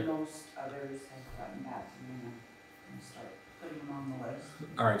happen, but Yeah. most others have gotten back to me and I'm gonna start putting them on the list.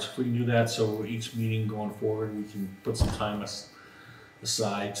 All right, so if we can do that, so each meeting going forward, we can put some time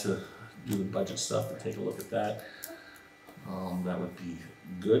aside to do the budget stuff and take a look at that. That would be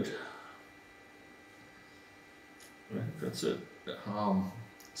good. I think that's it.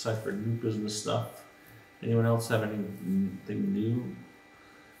 Aside for new business stuff, anyone else have anything new,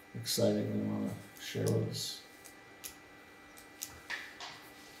 exciting they want to share with us?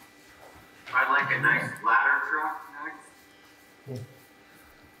 I'd like a nice ladder truck next.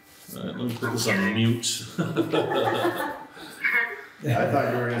 All right, let me put this on mute. I thought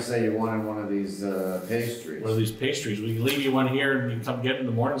you were gonna say you wanted one of these pastries. One of these pastries. We can leave you one here and you can come get in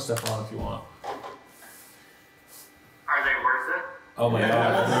the morning stuff on if you want. Are they worth it? Oh my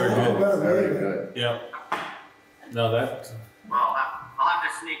God, very good. Very good. Yep. No, that. Well, I'll have to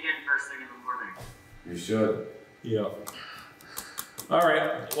sneak in first thing in the morning. You should. Yep. All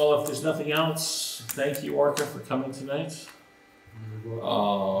right. Well, if there's nothing else, thank you, Orca, for coming tonight.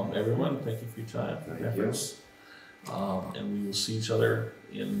 Everyone, thank you for your time, for your efforts. And we will see each other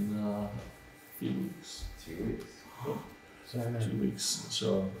in a few weeks. 2 weeks. 2 weeks.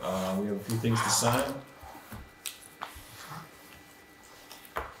 So we have a few things to sign.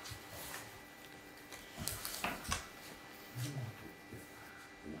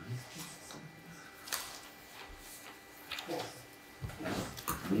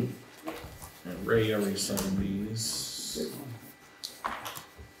 And Ray already signed these.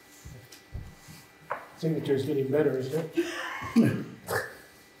 Signature's getting better, isn't it?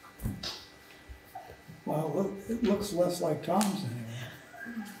 Well, it looks less like Tom's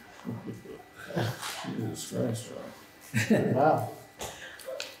anyway. Jesus Christ, Wow.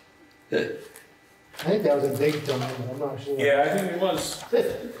 I think that was a big Tom, but I'm not sure. Yeah, I think it was.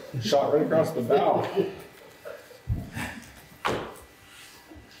 Shot right across the bow.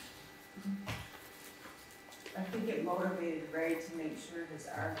 I think it motivated Ray to make sure his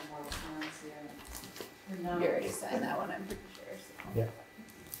arm was pronunciated. You already signed that one, I'm pretty sure. So. Yeah.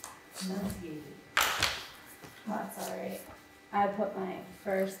 Pronunciated. That's all right. I put my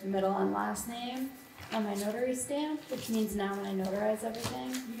first, middle, and last name on my notary stamp, which means now when I notarize everything,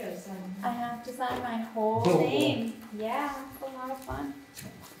 You gotta sign. I have to sign my whole Oh. name. Yeah, it's a lot of fun.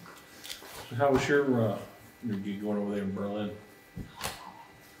 So how was your gig going over there in Berlin?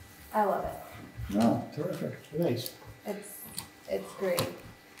 I love it. No, terrific. Nice. It's great.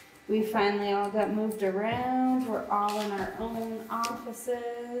 We finally all got moved around. We're all in our own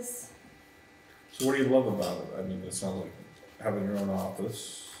offices. So what do you love about it? I mean, it sounds like having your own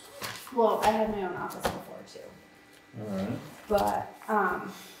office. Well, I had my own office before too, All right. but I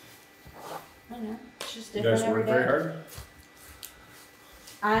don't know. It's just You different guys every work day. very hard?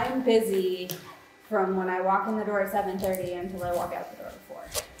 I'm busy from when I walk in the door at 7:30 until I walk out the door at 4.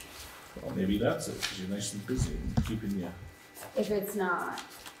 Well, maybe that's it, because you're nice and busy and keeping you. If it's not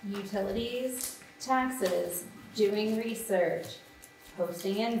utilities, taxes, doing research,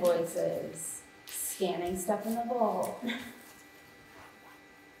 posting invoices, scanning stuff in the vault.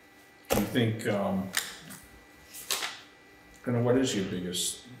 Do you think, kind of what is your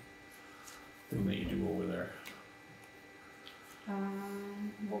biggest thing that you do over there?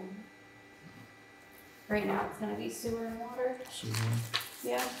 Well, right now it's gonna be sewer and water. Sewer?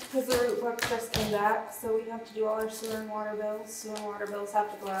 Yeah, because the root book just came back, so we have to do all our sewer and water bills. Sewer and water bills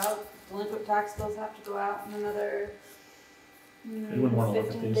have to go out. Delinquent tax bills have to go out in another Anyone wanna look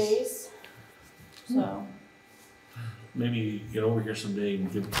at 15 these? days. So, Maybe get over here someday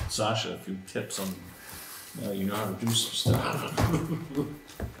and give Sasha a few tips on, you know how to do some stuff.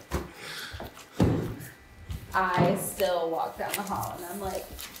 I still walk down the hall and I'm like,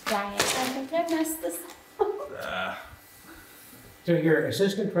 Diane, I think I messed this up. So you're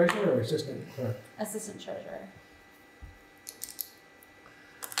assistant treasurer or assistant clerk? Assistant treasurer.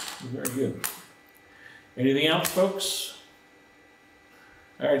 Very good. Anything else, folks?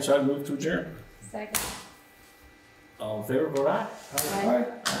 All right, so I move to adjourn. Second. All in favor, vote aye. Aye.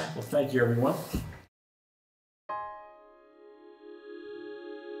 Well, thank you, everyone.